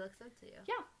ever. She looks up to you.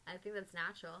 Yeah. I think that's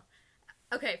natural.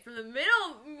 Okay, from the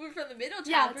middle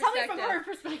child tell perspective. me from her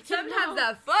perspective. Sometimes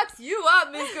that fucks you up,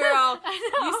 Miss Girl.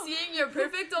 You seeing your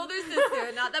perfect older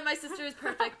sister. Not that my sister is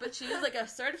perfect, but she's like a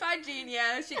certified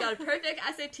genius. She got a perfect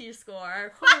SAT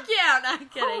score. Fuck yeah, I'm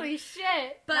not kidding. Holy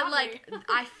shit. But like,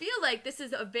 I feel like this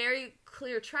is a very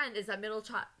clear trend: is that middle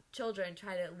children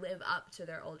try to live up to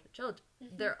their older children,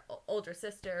 their older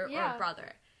sister or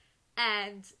brother.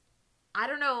 And I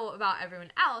don't know about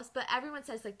everyone else, but everyone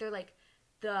says like they're like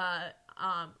the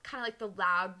kind of like the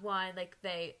loud one, like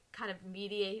they kind of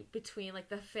mediate between like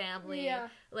the family,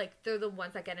 like they're the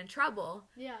ones that get in trouble,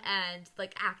 and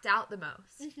like act out the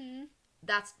most.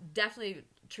 That's definitely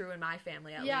true in my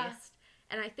family at least.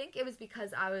 And I think it was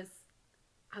because I was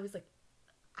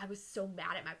so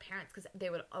mad at my parents because they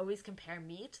would always compare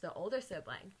me to the older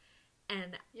sibling.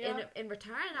 And in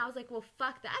return, I was like, well,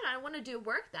 fuck that. I don't want to do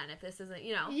work then if this isn't,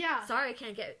 sorry I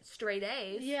can't get straight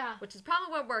A's. Yeah. Which is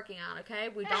probably what we're working on, okay?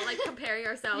 We don't like comparing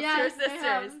ourselves to our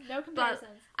sisters. No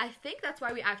comparisons. But I think that's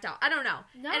why we act out. I don't know.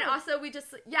 No. And also we're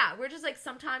just like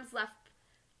sometimes left,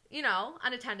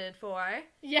 unattended for.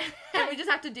 Yeah. And we just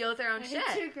have to deal with our own shit.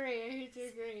 I hate to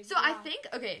agree. So I think,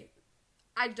 okay,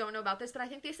 I don't know about this, but I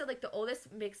think they said like the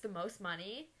oldest makes the most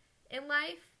money in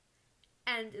life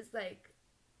and is like,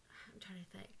 I'm trying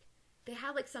to think. They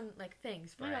have like some like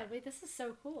things for it. Wait, this is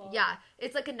so cool. Yeah,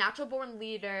 it's like a natural born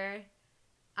leader.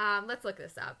 Let's look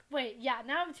this up. Wait, yeah,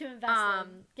 now I'm too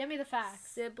invested. Give me the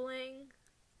facts. Sibling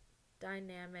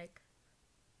dynamic.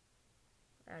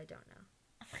 I don't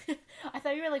know. I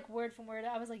thought you were like word from word.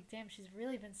 I was like, damn, she's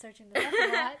really been searching this up a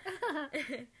lot.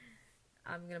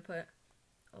 I'm gonna put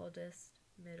oldest,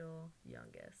 middle,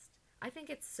 youngest. I think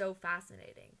it's so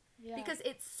fascinating. Yeah. Because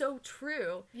it's so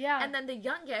true. Yeah. And then the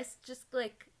youngest just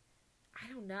like,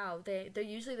 I don't know, they're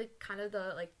usually the kind of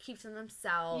the like keeps to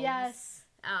themselves. Yes.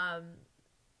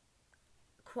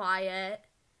 Quiet.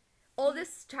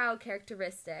 Oldest child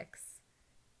characteristics.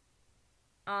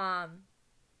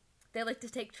 They like to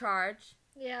take charge.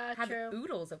 Yeah, have true.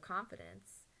 Oodles of confidence.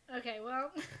 Okay,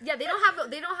 well. Yeah, they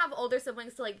don't have older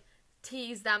siblings to like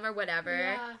tease them or whatever.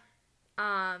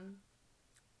 Yeah.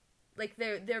 Like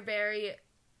they're very.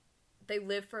 They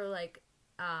live for like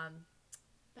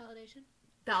validation.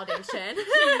 validation.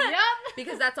 Yep.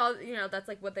 Because that's all, that's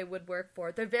like what they would work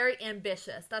for. They're very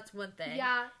ambitious. That's one thing.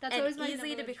 Yeah, that's and always my easy to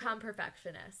number one become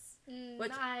perfectionists.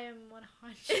 Which I am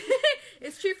 100.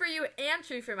 It's true for you and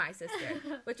true for my sister,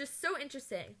 which is so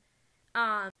interesting.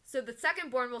 So the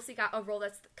second born will seek out a role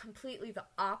that's completely the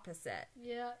opposite.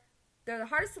 Yeah. They're the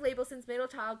hardest to label since middle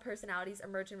child personalities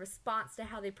emerge in response to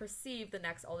how they perceive the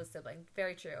next oldest sibling.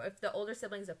 Very true. If the older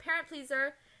sibling's a parent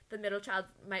pleaser, the middle child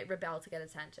might rebel to get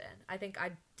attention. I think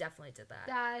I definitely did that.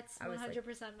 That's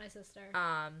 100% my sister.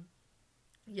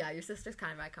 Yeah, your sister's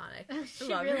kind of iconic.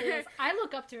 She really is. I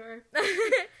look up to her.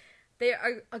 They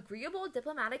are agreeable,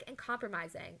 diplomatic, and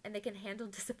compromising, and they can handle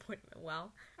disappointment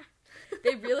well.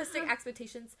 They have realistic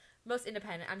expectations, most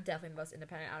independent. I'm definitely the most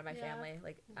independent out of my family.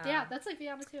 Like, yeah, that's like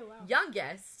Fiona too. Wow.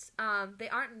 Youngest. They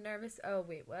aren't nervous. Oh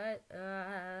wait, what?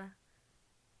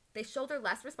 They shoulder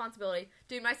less responsibility.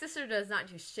 Dude, my sister does not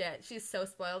do shit. She's so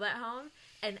spoiled at home,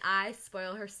 and I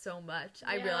spoil her so much.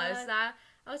 I realized that.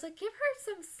 I was like, give her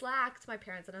some slack to my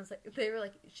parents, and I was like, they were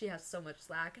like, she has so much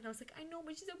slack, and I was like, I know,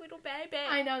 but she's a little baby.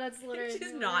 I know, that's literally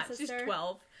she's not. She's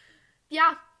 12.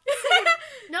 Yeah.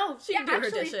 No, she can do her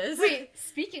dishes. Wait,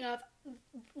 speaking of,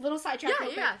 little sidetrack.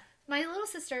 Yeah. My little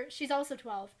sister, she's also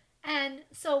 12, and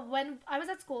so when I was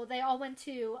at school, they all went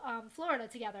to Florida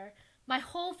together. My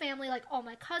whole family, like all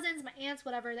my cousins, my aunts,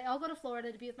 whatever, they all go to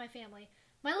Florida to be with my family.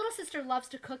 My little sister loves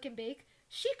to cook and bake.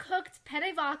 She cooked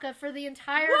penne vodka for the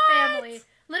entire family.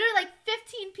 Literally, like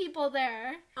 15 people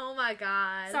there. Oh my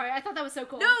god! Sorry, I thought that was so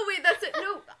cool. No, wait, that's it.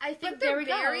 No, I think they're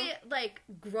very like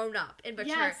grown up and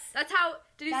mature. Yes. That's how.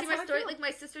 Did you That's see my how I story? feel. Like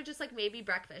my sister just like made me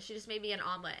breakfast. She just made me an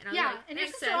omelet, and I was Yeah, like, and your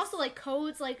 "Thanks, sister sis." also like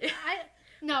codes. Like I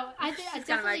think I She's kind of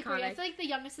definitely agree. I iconic. feel like the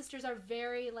younger sisters are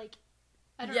very like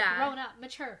I don't Yeah. know, grown up,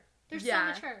 mature. They're so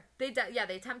mature. They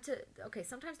attempt to. Okay,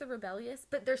 sometimes they're rebellious,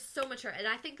 but they're so mature, and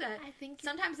I think that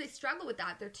sometimes they struggle with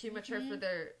that. They're too mature for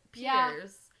their peers. Yeah.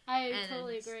 I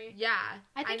totally agree. Yeah,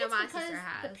 I think know it's my because sister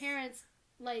has. the parents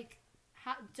like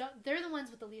they're the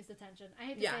ones with the least attention. I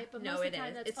hate to say it, but no, most of the it time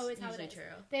is. that's It's always how it usually is. true.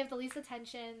 They have the least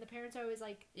attention. The parents are always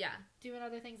like doing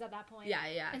other things at that point.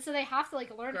 Yeah. And so they have to like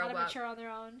learn Grow how to up. mature on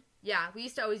their own. Yeah, we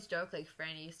used to always joke like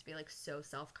Franny used to be like so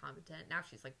self-confident. Now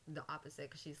she's like the opposite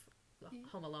because she's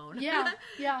home alone. Yeah.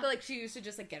 But like she used to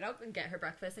just like get up and get her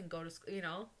breakfast and go to school,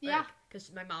 Yeah.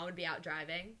 Because my mom would be out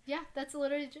driving. Yeah, that's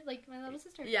literally like my little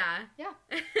sister. Yeah. Yeah.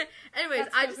 Anyways,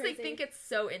 That's I so just crazy. think it's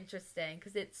so interesting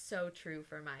because it's so true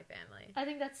for my family. I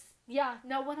think that's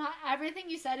everything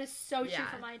you said is so true Yeah.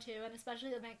 for mine too, and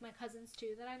especially like my cousins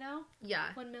too that I know. Yeah.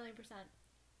 1,000,000%.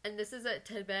 And this is a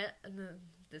tidbit, and then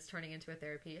this turning into a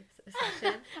therapy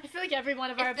session. I feel like every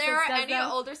one of our If episodes there are does any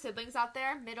that. older siblings out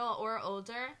there, middle or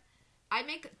older, I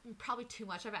make probably too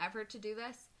much of an effort to do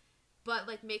this, but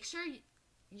like make sure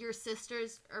your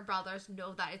sisters or brothers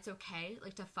know that it's okay,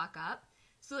 like to fuck up.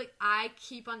 So like I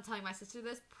keep on telling my sister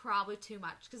this probably too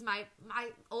much because my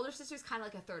older sister's kind of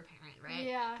like a third parent, right?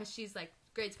 Yeah. Because she's like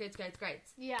grades,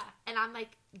 Yeah. and I'm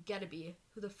like get a B.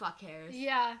 Who the fuck cares?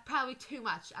 Yeah. Probably too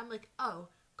much. I'm like, oh,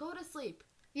 go to sleep.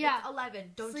 Yeah. It's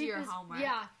 11. Don't do Sleep your is- homework.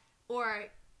 Yeah. Or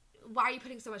why are you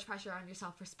putting so much pressure on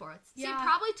yourself for sports? Yeah. See,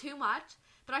 probably too much,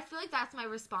 but I feel like that's my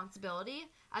responsibility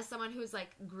as someone who's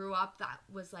like grew up that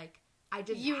was like I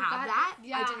didn't have that.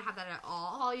 yeah. I didn't have that at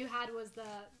all. All you had was the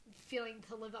feeling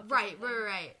to live up to Right.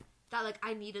 something. That like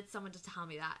I needed someone to tell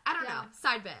me that. I don't Yeah. know.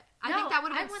 Side bit. I No, think that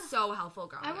would have I been so helpful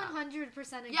growing I up.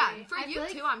 100% agree. Yeah, for I you feel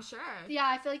like, too, I'm sure. Yeah,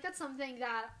 I feel like that's something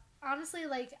that honestly,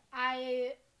 like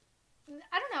I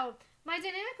don't know. My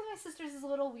dynamic with my sisters is a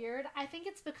little weird. I think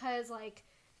it's because like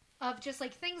of just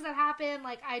like things that happen.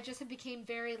 Like I just have became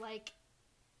very like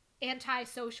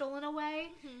antisocial in a way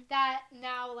that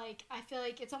now like I feel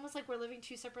like it's almost like we're living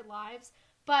two separate lives.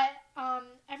 But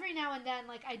every now and then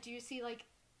like I do see like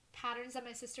patterns that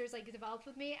my sisters like developed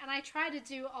with me, and I try to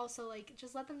do also like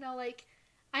just let them know like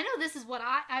I know this is what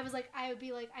I was like I would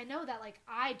be like I know that like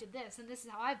I did this and this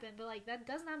is how I've been, but like that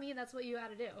does not mean that's what you had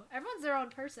to do. Everyone's their own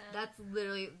person.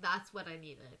 That's what I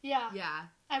needed. Yeah. Yeah.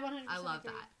 I 100% I love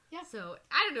agree. that. Yeah. So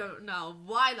I don't know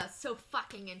why that's so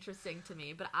fucking interesting to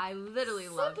me, but I literally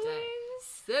loved it.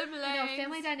 Siblings. You know,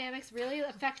 family dynamics really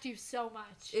affect you so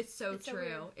much. It's so It's so true.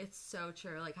 weird. It's so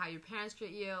true. Like how your parents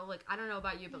treat you. Like I don't know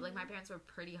about you, but like my parents were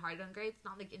pretty hard on grades.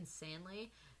 Not like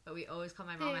insanely, but we always call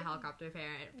my mom a helicopter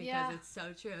parent because it's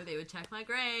so true. They would check my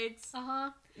grades.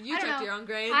 You checked your own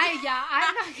grades.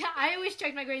 I always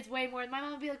checked my grades way more. And my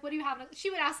mom would be like, "What do you have?" She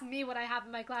would ask me what I have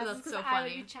in my classes That's because so I would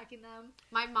funny. be checking them.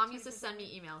 My mom used to send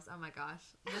me emails. Oh my gosh,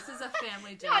 this is a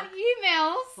family joke. Not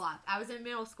emails. Flop. I was in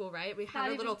middle school, right? We had Not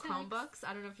our even little text. Chromebooks.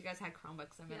 I don't know if you guys had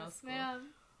Chromebooks in middle Yes, school. ma'am.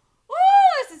 Woo!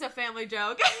 This is a family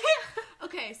joke.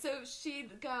 Okay, so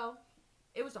she'd go,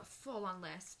 It was a full-on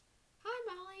list.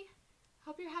 Hi, Molly.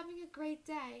 Hope you're having a great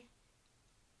day.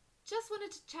 Just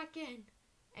wanted to check in.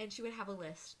 And she would have a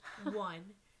list. 1,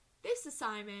 this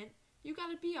assignment you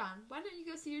gotta be on. Why don't you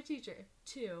go see your teacher?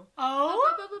 2,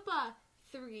 Oh? blah, blah, blah, blah.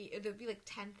 3, there'd be like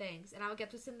 10 things. And I would get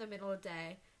this in the middle of the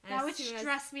day. And That would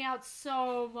stress me out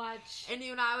so much. And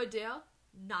you know what I would do?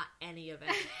 Not any of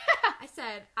it. I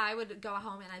said I would go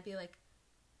home and I'd be like,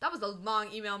 that was a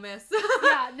long email, miss.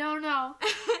 Yeah, no.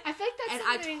 I think that's and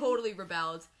something... I totally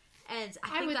rebelled. And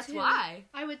I think that's too. why.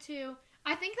 I would too.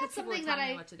 I think that's People something would that tell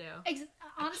me what to do.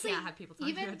 Honestly, I can't have people tell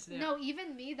me what to do. No,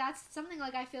 even me, that's something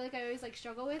like I feel like I always like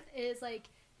struggle with is like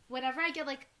whenever I get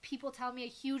like people tell me a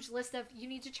huge list of you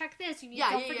need to check this,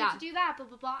 don't forget to do that, blah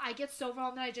blah blah. I get so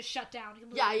overwhelmed and I just shut down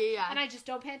completely. Yeah. And I just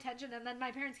don't pay attention, and then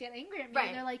my parents get angry at me. Right.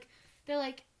 And they're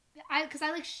like,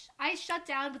 I shut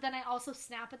down, but then I also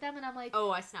snap at them, and I'm like,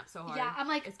 oh, I snap so hard. Yeah, I'm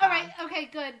like, it's all bad. right, okay,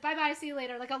 good, bye bye, see you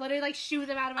later. Like I'll literally like shoo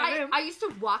them out of my room. I used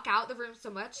to walk out the room so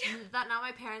much that now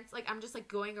my parents, like, I'm just like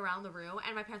going around the room,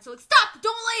 and my parents are like, stop,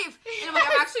 don't leave. And I'm like,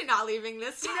 I'm actually not leaving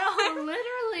this time. No,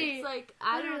 literally. It's like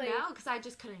I don't know because I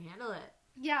just couldn't handle it.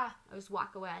 Yeah. I just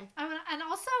walk away. And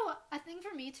also, a thing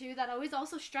for me, too, that always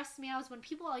also stressed me out is when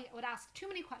people would ask too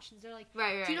many questions. They're like,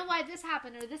 right. Do you know why this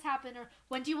happened, or this happened, or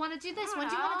when do you want to do this? When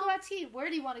do you want to go out to eat? Where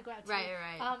do you want to go out to eat?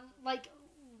 Right. Like,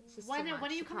 when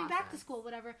are you coming back to school,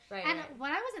 whatever. Right, and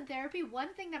when I was in therapy,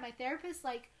 one thing that my therapist,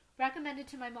 like, recommended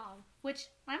to my mom, which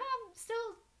my mom still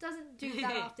doesn't do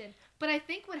that often, but I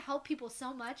think would help people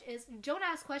so much is don't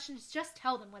ask questions, just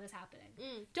tell them what is happening.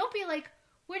 Don't be like,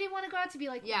 where do you want to go out to? Be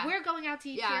like, we're going out to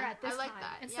eat here at this time.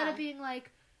 That. Instead of being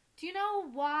like, do you know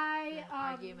why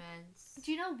arguments?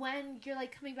 Do you know when you're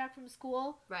like coming back from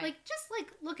school? Right. Like just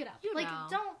like look it up. You like know.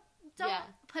 don't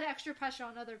put extra pressure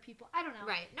on other people. I don't know.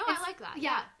 Right. No, I like that.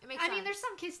 Yeah. It makes sense. I mean, there's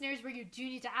some case scenarios where you do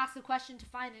need to ask a question to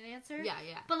find an answer. Yeah.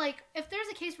 But like if there's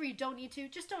a case where you don't need to,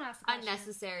 just don't ask the question.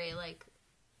 Unnecessary like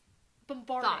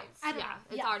bombarding. Thoughts. I don't know.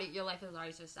 It's already your life is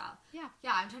already stressed out. Yeah.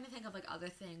 Yeah, I'm trying to think of like other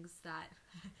things that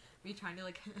me trying to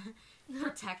like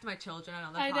protect my children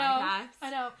on other podcasts.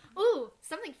 I know. Ooh,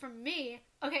 something from me.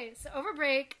 Okay, so over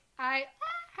break, I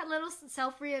had a little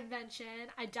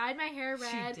self-reinvention. I dyed my hair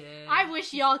red. She did. I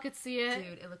wish y'all could see it.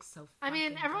 Dude, it looks so I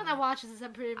mean, everyone that watches this,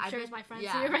 I'm pretty sure is my friend,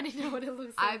 so you already know what it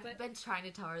looks like. I've been trying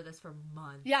to tell her this for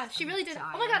months. Yeah, she really did.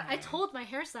 Oh my god, I told my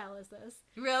hairstylist this.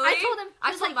 Really? I told him.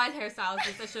 I told my hairstylist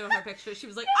this. I showed her picture. She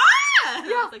was like, ah!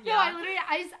 Yeah, I literally,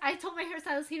 I told my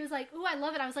hairstylist, he was like, ooh, I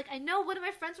love it. I was like, I know one of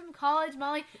my friends from college,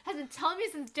 Molly, has been telling me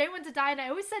since day one to dye, and I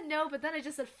always said no, but then I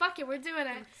just said, fuck it, we're doing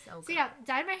it. So yeah,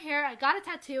 dyed my hair, I got a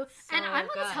tattoo, and I'm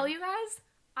going to tell you guys,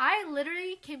 I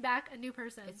literally came back a new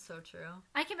person. It's so true.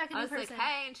 I came back a new person. I was like,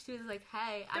 hey, and she was like,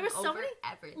 hey, I'm over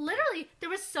everything. Literally,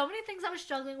 there were so many things I was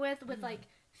struggling with like,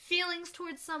 feelings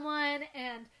towards someone,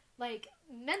 and, like,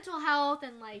 mental health,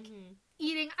 and, like,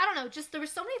 eating. I don't know, just there were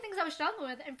so many things I was struggling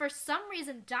with, and for some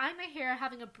reason, dyeing my hair,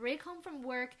 having a break home from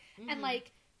work, and,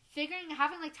 like,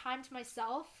 having, like, time to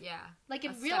myself. Yeah. Like,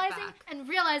 and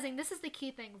realizing, this is the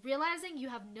key thing, realizing you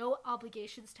have no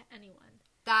obligations to anyone.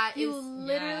 You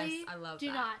literally I love do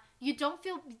that. not. You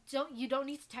don't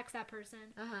need to text that person.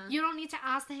 You don't need to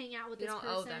ask to hang out with this person. You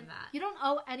don't owe them that. You don't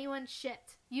owe anyone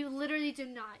shit. You literally do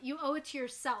not. You owe it to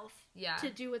yourself to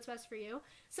do what's best for you.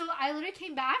 So I literally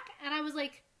came back and I was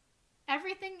like,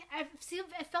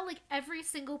 it felt like every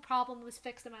single problem was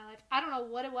fixed in my life. I don't know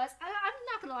what it was. I'm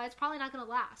not gonna lie, it's probably not gonna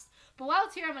last. But while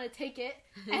it's here, I'm gonna take it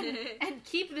and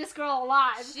keep this girl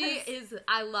alive.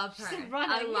 I love her. She's running.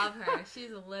 I love her. She's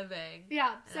living.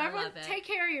 Yeah. So everyone, take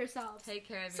care of yourselves. Take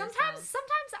care of yourselves.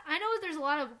 Sometimes I know there's a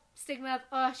lot of stigma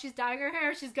of, she's dyeing her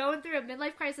hair, she's going through a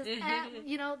midlife crisis, and,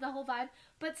 you know, the whole vibe.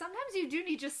 But sometimes you do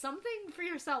need just something for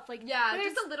yourself. Like,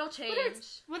 just a little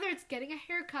change. Whether it's getting a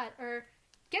haircut, or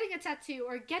getting a tattoo,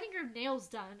 or getting your nails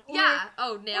done.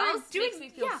 Or, nails makes me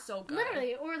feel so good.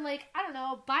 Literally. Or, like, I don't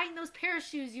know, buying those pair of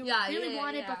shoes you really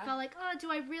wanted, but felt like,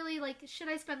 do I really, like, should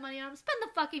I spend money on them? Spend the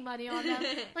fucking money on them.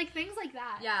 Like, things like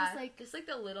that. Yeah. Just like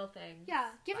the little things. Yeah.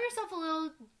 Give yourself a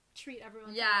little treat every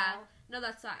once in a while. No,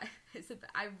 that's not.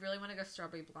 I really want to go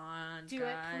strawberry blonde. Do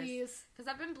it, please. Because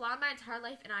I've been blonde my entire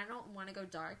life, and I don't want to go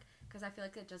dark. Because I feel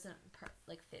like it doesn't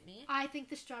fit me. I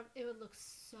think it would look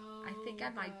so I think I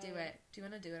might do it. Do you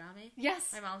want to do it on me?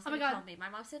 Yes. My mom's going to tell me. My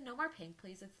mom said, no more pink,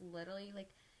 please. It's literally like,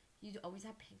 you always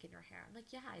have pink in your hair. I'm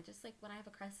like, yeah, I just like, when I have a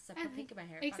crisis, I put pink in my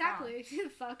hair. Exactly.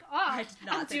 Fuck off. I did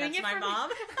not think that's my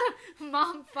mom.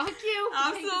 Mom, fuck you.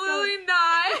 Absolutely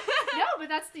not. No, but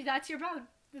that's your bone.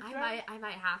 I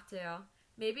might have to.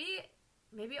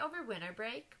 Maybe over winter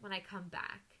break when I come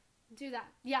back. Do that.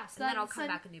 Yeah. So then I'll come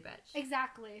back a new bitch.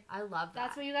 Exactly. I love that.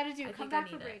 That's what you gotta do. Come back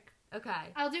for break.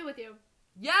 Okay. I'll do it with you.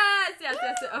 Yes.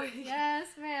 Oh, Yes,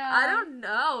 ma'am. I don't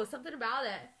know. Something about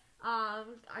it.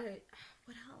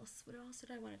 What else? What else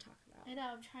did I want to talk about? I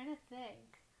know. I'm trying to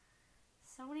think.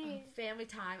 So many. Family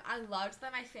time. I loved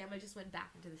that my family just went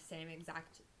back into the same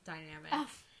exact dynamic. Oh.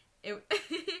 It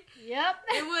Yep.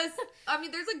 it was. I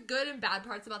mean, there's like good and bad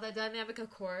parts about that dynamic, of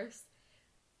course.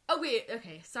 Oh wait.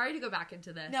 Okay. Sorry to go back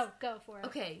into this. No, go for it.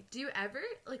 Okay. Do you ever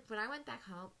like when I went back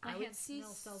home? My I would hand see.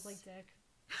 still smells like dick.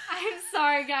 I'm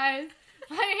sorry, guys.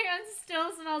 My hand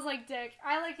still smells like dick.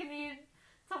 I like need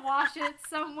to wash it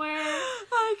somewhere.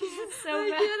 I can't. So I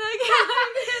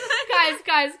bad.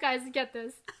 can't. Guys, get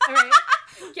this. All right,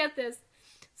 get this.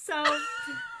 So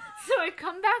I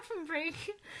come back from break,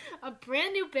 a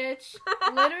brand new bitch.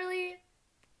 Literally,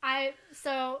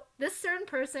 this certain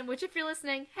person, which if you're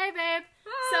listening, hey babe.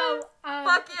 So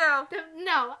fuck you.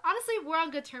 No, honestly, we're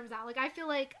on good terms now. Like I feel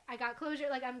like I got closure.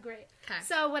 Like I'm great. Okay.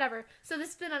 So whatever. So this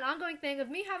has been an ongoing thing of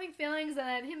me having feelings and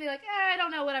then him be like, I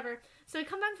don't know, whatever. So we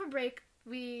come back from break.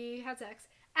 We had sex,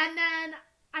 and then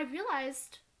I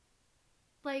realized,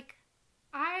 like,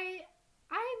 I'm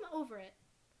over it.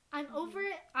 I'm over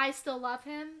it. I still love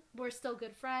him. We're still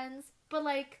good friends. But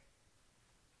like,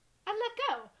 I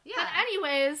let go. Yeah. But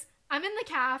anyways, I'm in the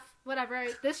calf. Whatever.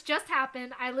 This just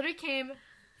happened. I literally came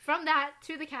from that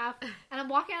to the calf, and I'm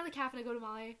walking out of the calf, and I go to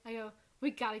Molly. I go, we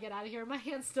gotta get out of here. My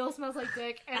hand still smells like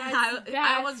dick, and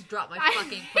I almost dropped my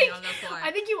fucking plate on the floor.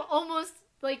 I think you almost.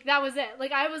 Like, that was it.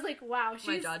 Like, I was like, wow,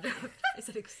 My jaw dropped. I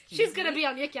said, excuse she's me. gonna be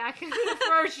on Yik Yak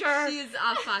for sure. She's,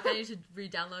 fuck, I need to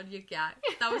re-download Yik Yak.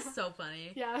 That was so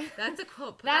funny. Yeah. That's a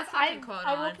quote. Put that fucking quote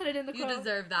I on. will put it in the quote. You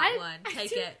deserve that one.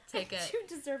 Take it. I do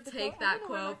deserve the quote. Take that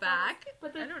quote back.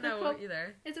 But I don't know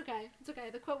either. It's okay.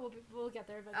 The quote we'll get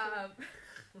there eventually.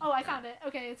 I found it.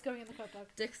 Okay, it's going in the quote book.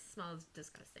 Dick smells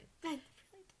disgusting.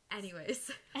 Anyways.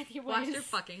 Wash your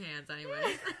fucking hands anyways.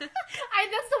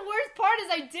 That's the worst part is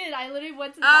I did. I literally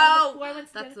went to the bathroom before I went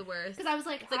to that's the worst. Because I was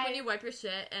like, it's like when you wipe your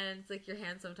shit and it's like your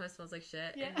hand sometimes smells like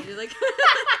shit. Yeah. And you're like,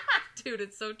 dude,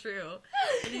 it's so true.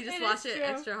 And you just wash it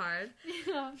extra hard.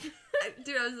 Yeah.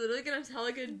 Dude, I was literally gonna tell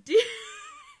like a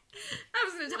I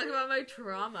was gonna talk about my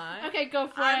trauma. Okay, go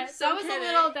for I'm it. So that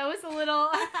was a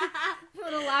little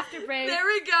little laughter break. There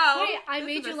we go. Wait, I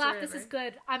made you laugh. This is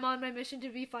good. I'm on my mission to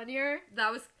be funnier.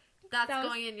 That's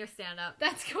going in your stand-up.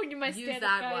 That's going in my stand-up, Use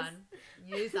that guys.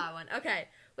 one. Use that one. Okay.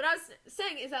 What I was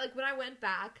saying is that, like, when I went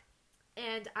back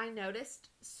and I noticed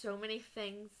so many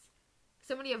things,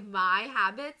 so many of my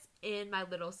habits in my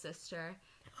little sister.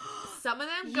 Some of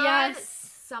them good,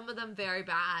 Yes. some of them very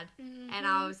bad. Mm-hmm. And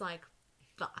I was like,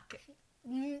 fuck.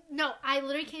 No, I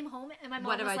literally came home and my mom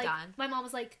What have was I like, done? my mom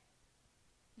was like,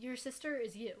 your sister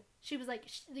is you. She was like,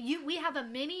 we have a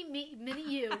mini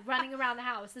you running around the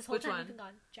house this whole Which time one? you've been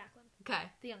gone. Jacqueline, Okay.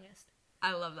 the youngest.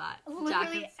 I love that. Literally,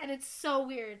 Jacqueline's- and it's so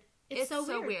weird. It's so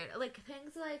weird. Like,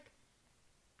 things like,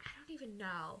 I don't even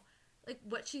know. Like,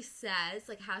 what she says,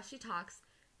 like, how she talks.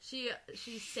 She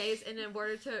stays, and in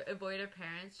order to avoid her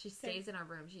parents, she stays in our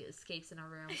room. She escapes in our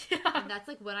room. Yeah. And that's,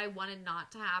 like, what I wanted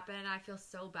not to happen. I feel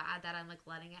so bad that I'm, like,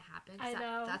 letting it happen. I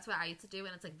know. That's what I used to do,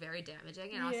 and it's, like, very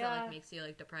damaging. And also, Yeah. like, makes you,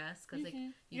 like, depressed. Because, like,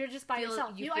 You're just by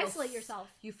yourself. You feel isolate yourself.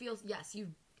 You feel, yes,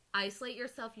 you isolate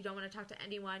yourself. You don't want to talk to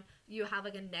anyone. You have,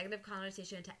 like, a negative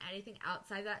connotation to anything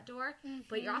outside that door.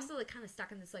 But you're also, like, kind of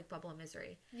stuck in this, like, bubble of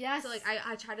misery. Yes. So, like,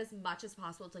 I tried as much as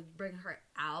possible to, like, bring her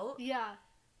out. Yeah.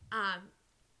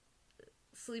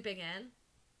 Sleeping in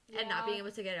and not being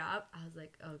able to get up. I was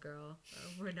like, oh, girl,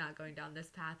 we're not going down this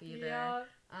path either.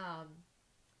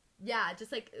 Yeah.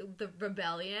 Just, like, the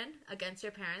rebellion against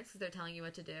your parents because they're telling you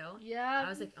what to do. Yeah. I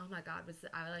was like, oh, my God, was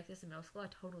I like this in middle school? I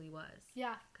totally was.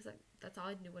 Yeah. Because, like, that's all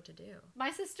I knew what to do.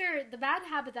 My sister, the bad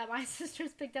habit that my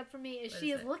sister's picked up from me is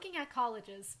she is looking at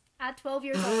colleges at 12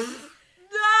 years old.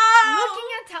 No!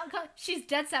 Looking at she's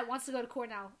dead set, wants to go to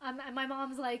Cornell. And my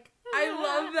mom's like, I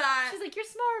love that. She's like, you're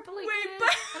smart, but like, Wait, but...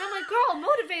 and I'm like, girl,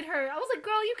 motivate her. I was like,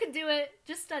 girl, you can do it.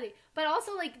 Just study. But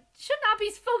also, like, should not be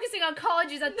focusing on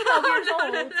colleges at 12 years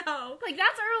old. No. Like,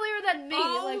 that's earlier than me.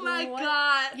 Oh like, my what?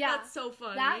 God. Yeah. That's so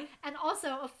funny. That, and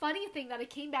also, a funny thing that it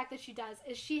came back that she does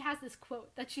is she has this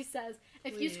quote that she says,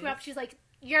 if you screw up, she's like,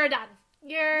 you're done.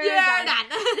 You're done.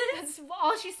 That's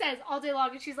all she says all day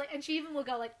long. And she's like, and she even will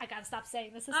go like, I gotta stop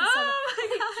saying this. This is so much.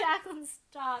 Jacqueline,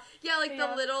 stop. Yeah, like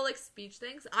the little like speech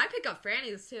things. I pick up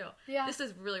Franny's too. Yeah. This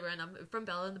is really random. From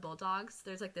Bella and the Bulldogs,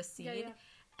 there's like this scene,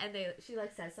 and she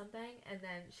like says something, and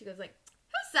then she goes like,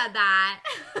 "Who said that?"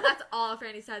 That's all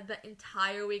Franny said the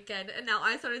entire weekend, and now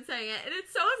I started saying it, and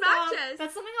it's so obnoxious.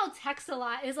 That's something I'll text a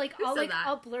lot. Is like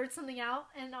I'll blurt something out,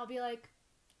 and I'll be like.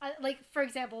 Like, for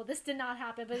example, this did not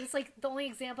happen, but it's like the only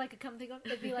example I could come think of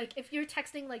would be like if you're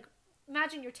texting like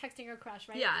imagine you're texting your crush,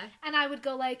 right? Yeah. And I would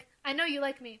go like, I know you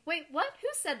like me. Wait, what? Who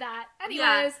said that? Anyways.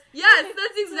 Yeah. Yes,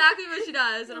 that's exactly what she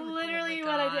does. And I'm Literally like,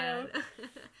 oh what I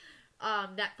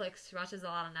do. Netflix. She watches a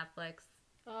lot on Netflix.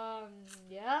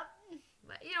 Yep.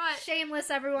 But you know what? Shameless,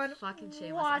 everyone. Fucking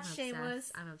Shameless. Watch I'm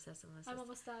Shameless. I'm obsessed with this. I'm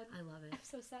almost done. I love it. I'm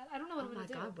so sad. I don't know what I'm gonna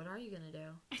do. Oh my god, what are you gonna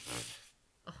do?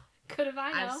 Could have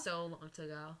I know? I have so long to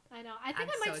go. I know. I think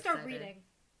I'm I might so start excited. reading.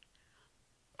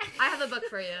 I have a book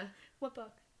for you. What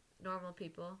book? Normal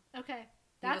People. Okay.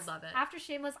 You would love it. After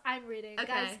Shameless, I'm reading. Okay.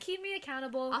 Guys, keep me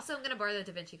accountable. Also, I'm gonna borrow the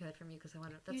Da Vinci Code from you because I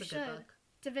want to. That's You a good should. book.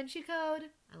 Da Vinci Code.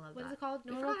 I love What that. is it called?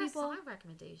 We Normal forgot People. a song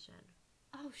recommendation.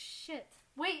 Oh shit!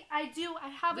 Wait, I do. I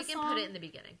have We a can song. put it in the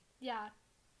beginning. Yeah.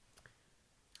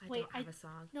 I Wait, don't have a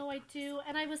song. No, I do.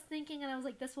 And I was thinking, and I was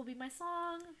like, this will be my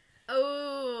song.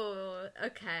 Oh,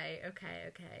 okay.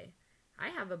 I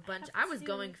have a bunch. I was two.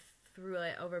 going through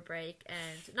it over break,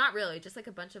 and not really, just like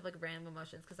a bunch of like random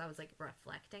emotions because I was like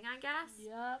reflecting, I guess.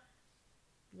 Yep.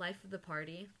 Life of the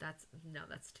Party. That's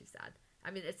too sad.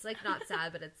 I mean, it's like not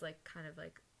sad, but it's like kind of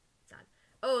like sad.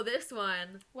 Oh, this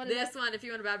one. What is This it? one, if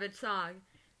you want a bad bitch song.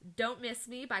 Don't Miss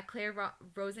Me by Claire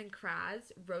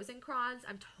Rosenkranz.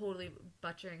 I'm totally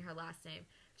butchering her last name.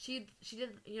 She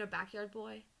did, Backyard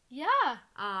Boy. Yeah.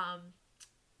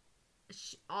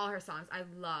 All her songs I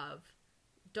love.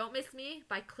 Don't Miss Me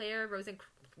by Claire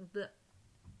Rosenkranz.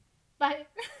 But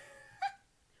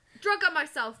Drunk on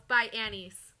Myself by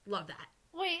Annie's. Love that.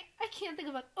 wait, I can't think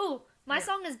of it. Oh, my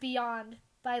song is Beyond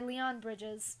by Leon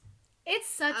Bridges. It's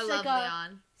such I like love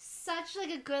Leon. such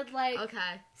like a good like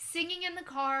Okay. singing in the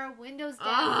car, windows down,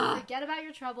 Ugh. forget about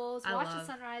your troubles, I watch the love-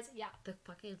 sunrise. Yeah, The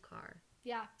fucking car.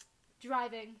 yeah.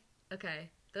 Driving. Okay.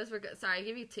 Those were good. Sorry, I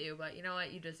gave you two, but you know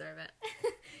what? You deserve it.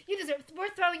 You deserve. We're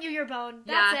throwing you your bone.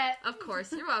 That's yeah, it. of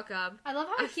course. You're welcome. I love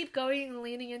how I keep going and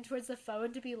leaning in towards the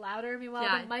phone to be louder. Meanwhile,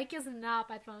 Yeah. the mic is not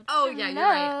my phone. Oh, yeah, you're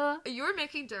Hello. right. You were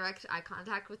making direct eye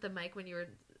contact with the mic when you were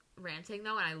ranting,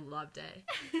 though, and I loved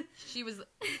it. She was...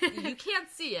 You can't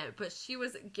see it, but she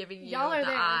was giving you Y'all are the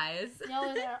there. eyes. Y'all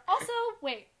are there. Also,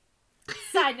 wait.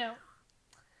 Side note.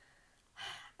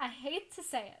 I hate to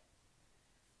say it,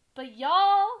 but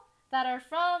y'all that are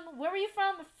from... Where were you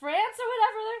from? France or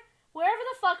whatever? Wherever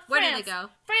the fuck, France. Where did they go?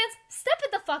 France, step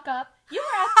it the fuck up. You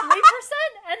were at 3%,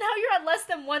 and now you're at less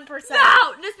than 1%.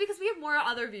 No! Just because we have more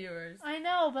other viewers. I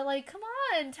know, but like, come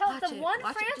on. Tell Watch the it, one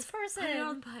watch it, France just person. Put it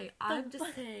on bite. I'm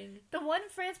just saying. The one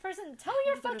France person. Tell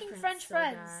your wanna go to fucking France French so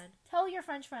friends. bad. Tell your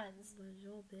French friends.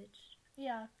 Bonjour, bitch.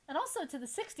 Yeah. And also to the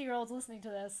 60-year-olds listening to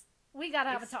this, we gotta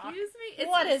have a talk. Excuse me?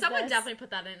 What is someone this? definitely put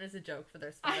that in as a joke for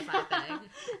their Spotify thing.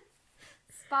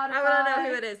 Spotify. I want to know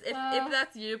who it is. If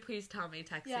that's you, please tell me,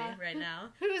 Texie, yeah. right now.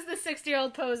 Who's the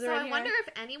 60-year-old poser So in I here? wonder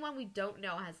if anyone we don't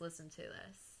know has listened to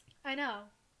this. I know.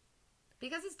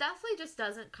 Because it definitely just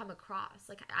doesn't come across.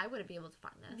 Like, I wouldn't be able to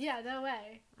find this. Yeah, no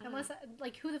way. I don't Unless,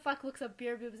 like, who the fuck looks up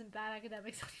beer boobs and bad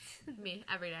academics? Me,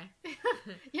 every day.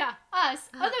 Yeah, us.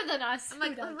 Other than us. I'm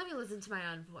like, who oh, does? let me listen to my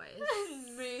own voice.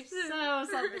 Me. So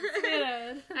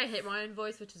self-excited. I hate my own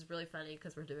voice, which is really funny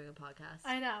because we're doing a podcast.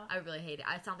 I know. I really hate it.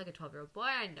 I sound like a 12-year-old boy.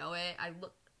 I know it. I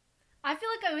feel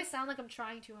like I always sound like I'm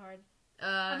trying too hard.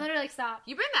 I'm literally like, stop.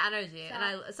 You bring the energy, Stop.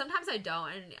 and sometimes I don't,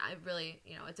 and I really,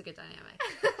 it's a good dynamic.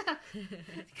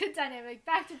 Good dynamic.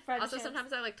 Back to friendship. Also,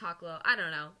 sometimes I like talk low. I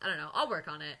don't know. I'll work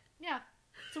on it. Yeah.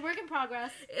 It's a work in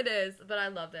progress. It is, but I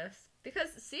love this because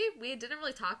see, we didn't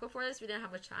really talk before this. We didn't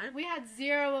have much time. We had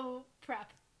zero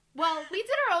prep. Well, we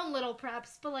did our own little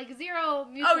preps, but like zero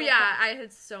mutual Oh yeah, prep. I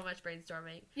had so much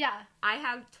brainstorming. Yeah. I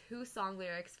have 2 song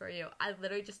lyrics for you. I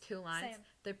literally just 2 lines. Same.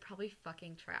 They're probably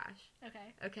fucking trash.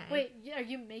 Okay. Okay. Wait, are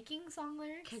you making song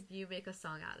lyrics? Can you make a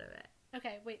song out of it?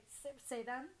 Okay, wait. Say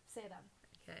them. Say them.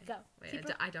 Okay. Go. Wait, Keep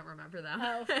I don't remember them.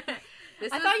 Oh.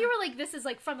 This I is- thought you were like, this is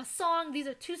like from a song. These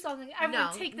are 2 songs.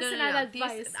 Everyone take this and add These-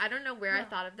 advice. I don't know where I No.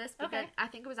 thought of this, but Okay. I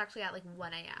think it was actually at like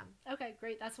 1 a.m. Okay,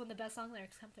 great. That's when the best song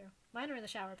lyrics come through. Mine are in the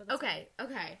shower, but that's Okay.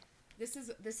 This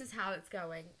is how it's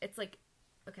going. It's like,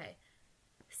 okay.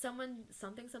 Someone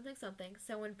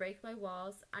break my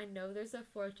walls. I know there's a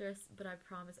fortress, but I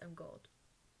promise I'm gold.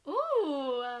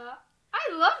 Ooh,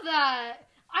 I love that.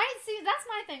 I see. That's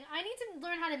my thing. I need to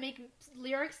learn how to make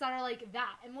lyrics that are like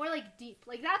that and more like deep.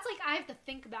 Like that's like I have to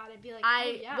think about it. And be like,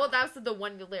 oh yeah. Well, that was the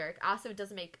one lyric. Also, it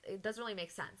doesn't really make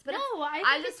sense. But no, it's-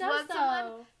 I think just it does love though.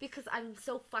 someone because I'm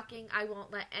so fucking. I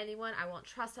won't let anyone. I won't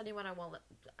trust anyone.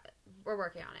 We're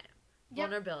working on it. Yep.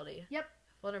 Vulnerability. Yep.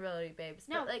 Vulnerability, babes.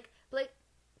 No. But like,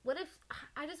 what if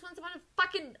I just want someone to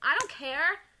fucking? I don't care.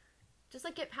 Just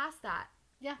like get past that.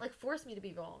 Yeah. Like force me to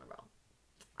be vulnerable.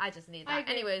 I just need I that.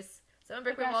 agree. Anyways, someone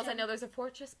break my walls. I Aggression. know there's a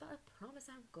fortress, but I promise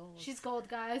I'm gold. She's gold,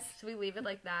 guys. Should we leave it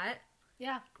like that?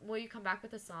 Yeah. Will you come back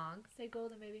with a song? Stay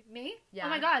golden, baby. Me? Yeah. Oh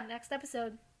my god, next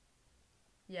episode.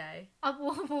 Yay.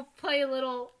 We'll play a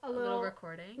little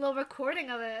recording. Little recording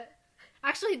of it.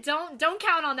 Actually, don't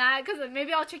count on that, because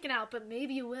maybe I'll chicken out, but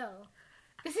maybe you will.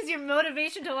 This is your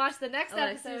motivation to watch the next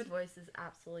Alexia's episode. voice is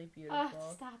absolutely beautiful.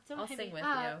 Oh, stop. Don't I'll hit sing me with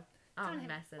up. you. I'll Don't hit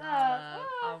mess me it up. all up.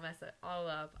 Ah. I'll mess it all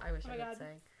up. I wish Oh I my could God.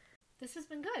 sing. This has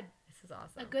been good. This is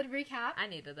awesome. A good recap. I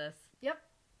needed this.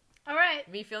 All right.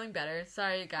 Me feeling better.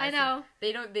 Sorry, guys. I know.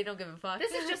 They don't give a fuck.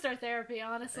 This is just our therapy,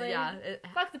 honestly. Yeah.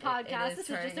 Fuck the podcast. It This is is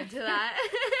just turning our into therapy.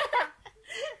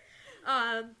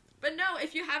 that. But no,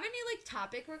 if you have any like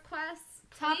topic requests,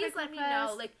 Topic please let me know.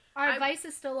 requests. Like, Our advice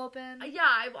is still open. yeah,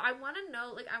 I want to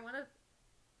know. Like, I want to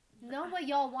Know what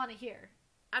y'all want to hear.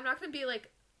 I'm not gonna be like,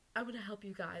 I want to help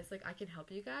you guys. Like, I can help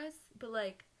you guys, but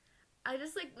like, I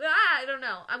just like, I don't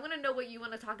know. I want to know what you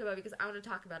want to talk about because I want to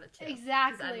talk about it too.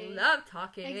 Exactly. Because I love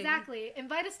talking. Exactly.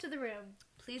 Invite us to the room.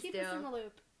 Please Keep do. us in the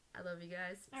loop. I love you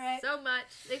guys All right. so much.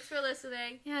 Thanks for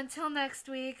listening. Yeah, until next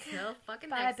week. Till fucking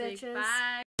Bye, next week. bitches.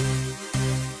 Bye.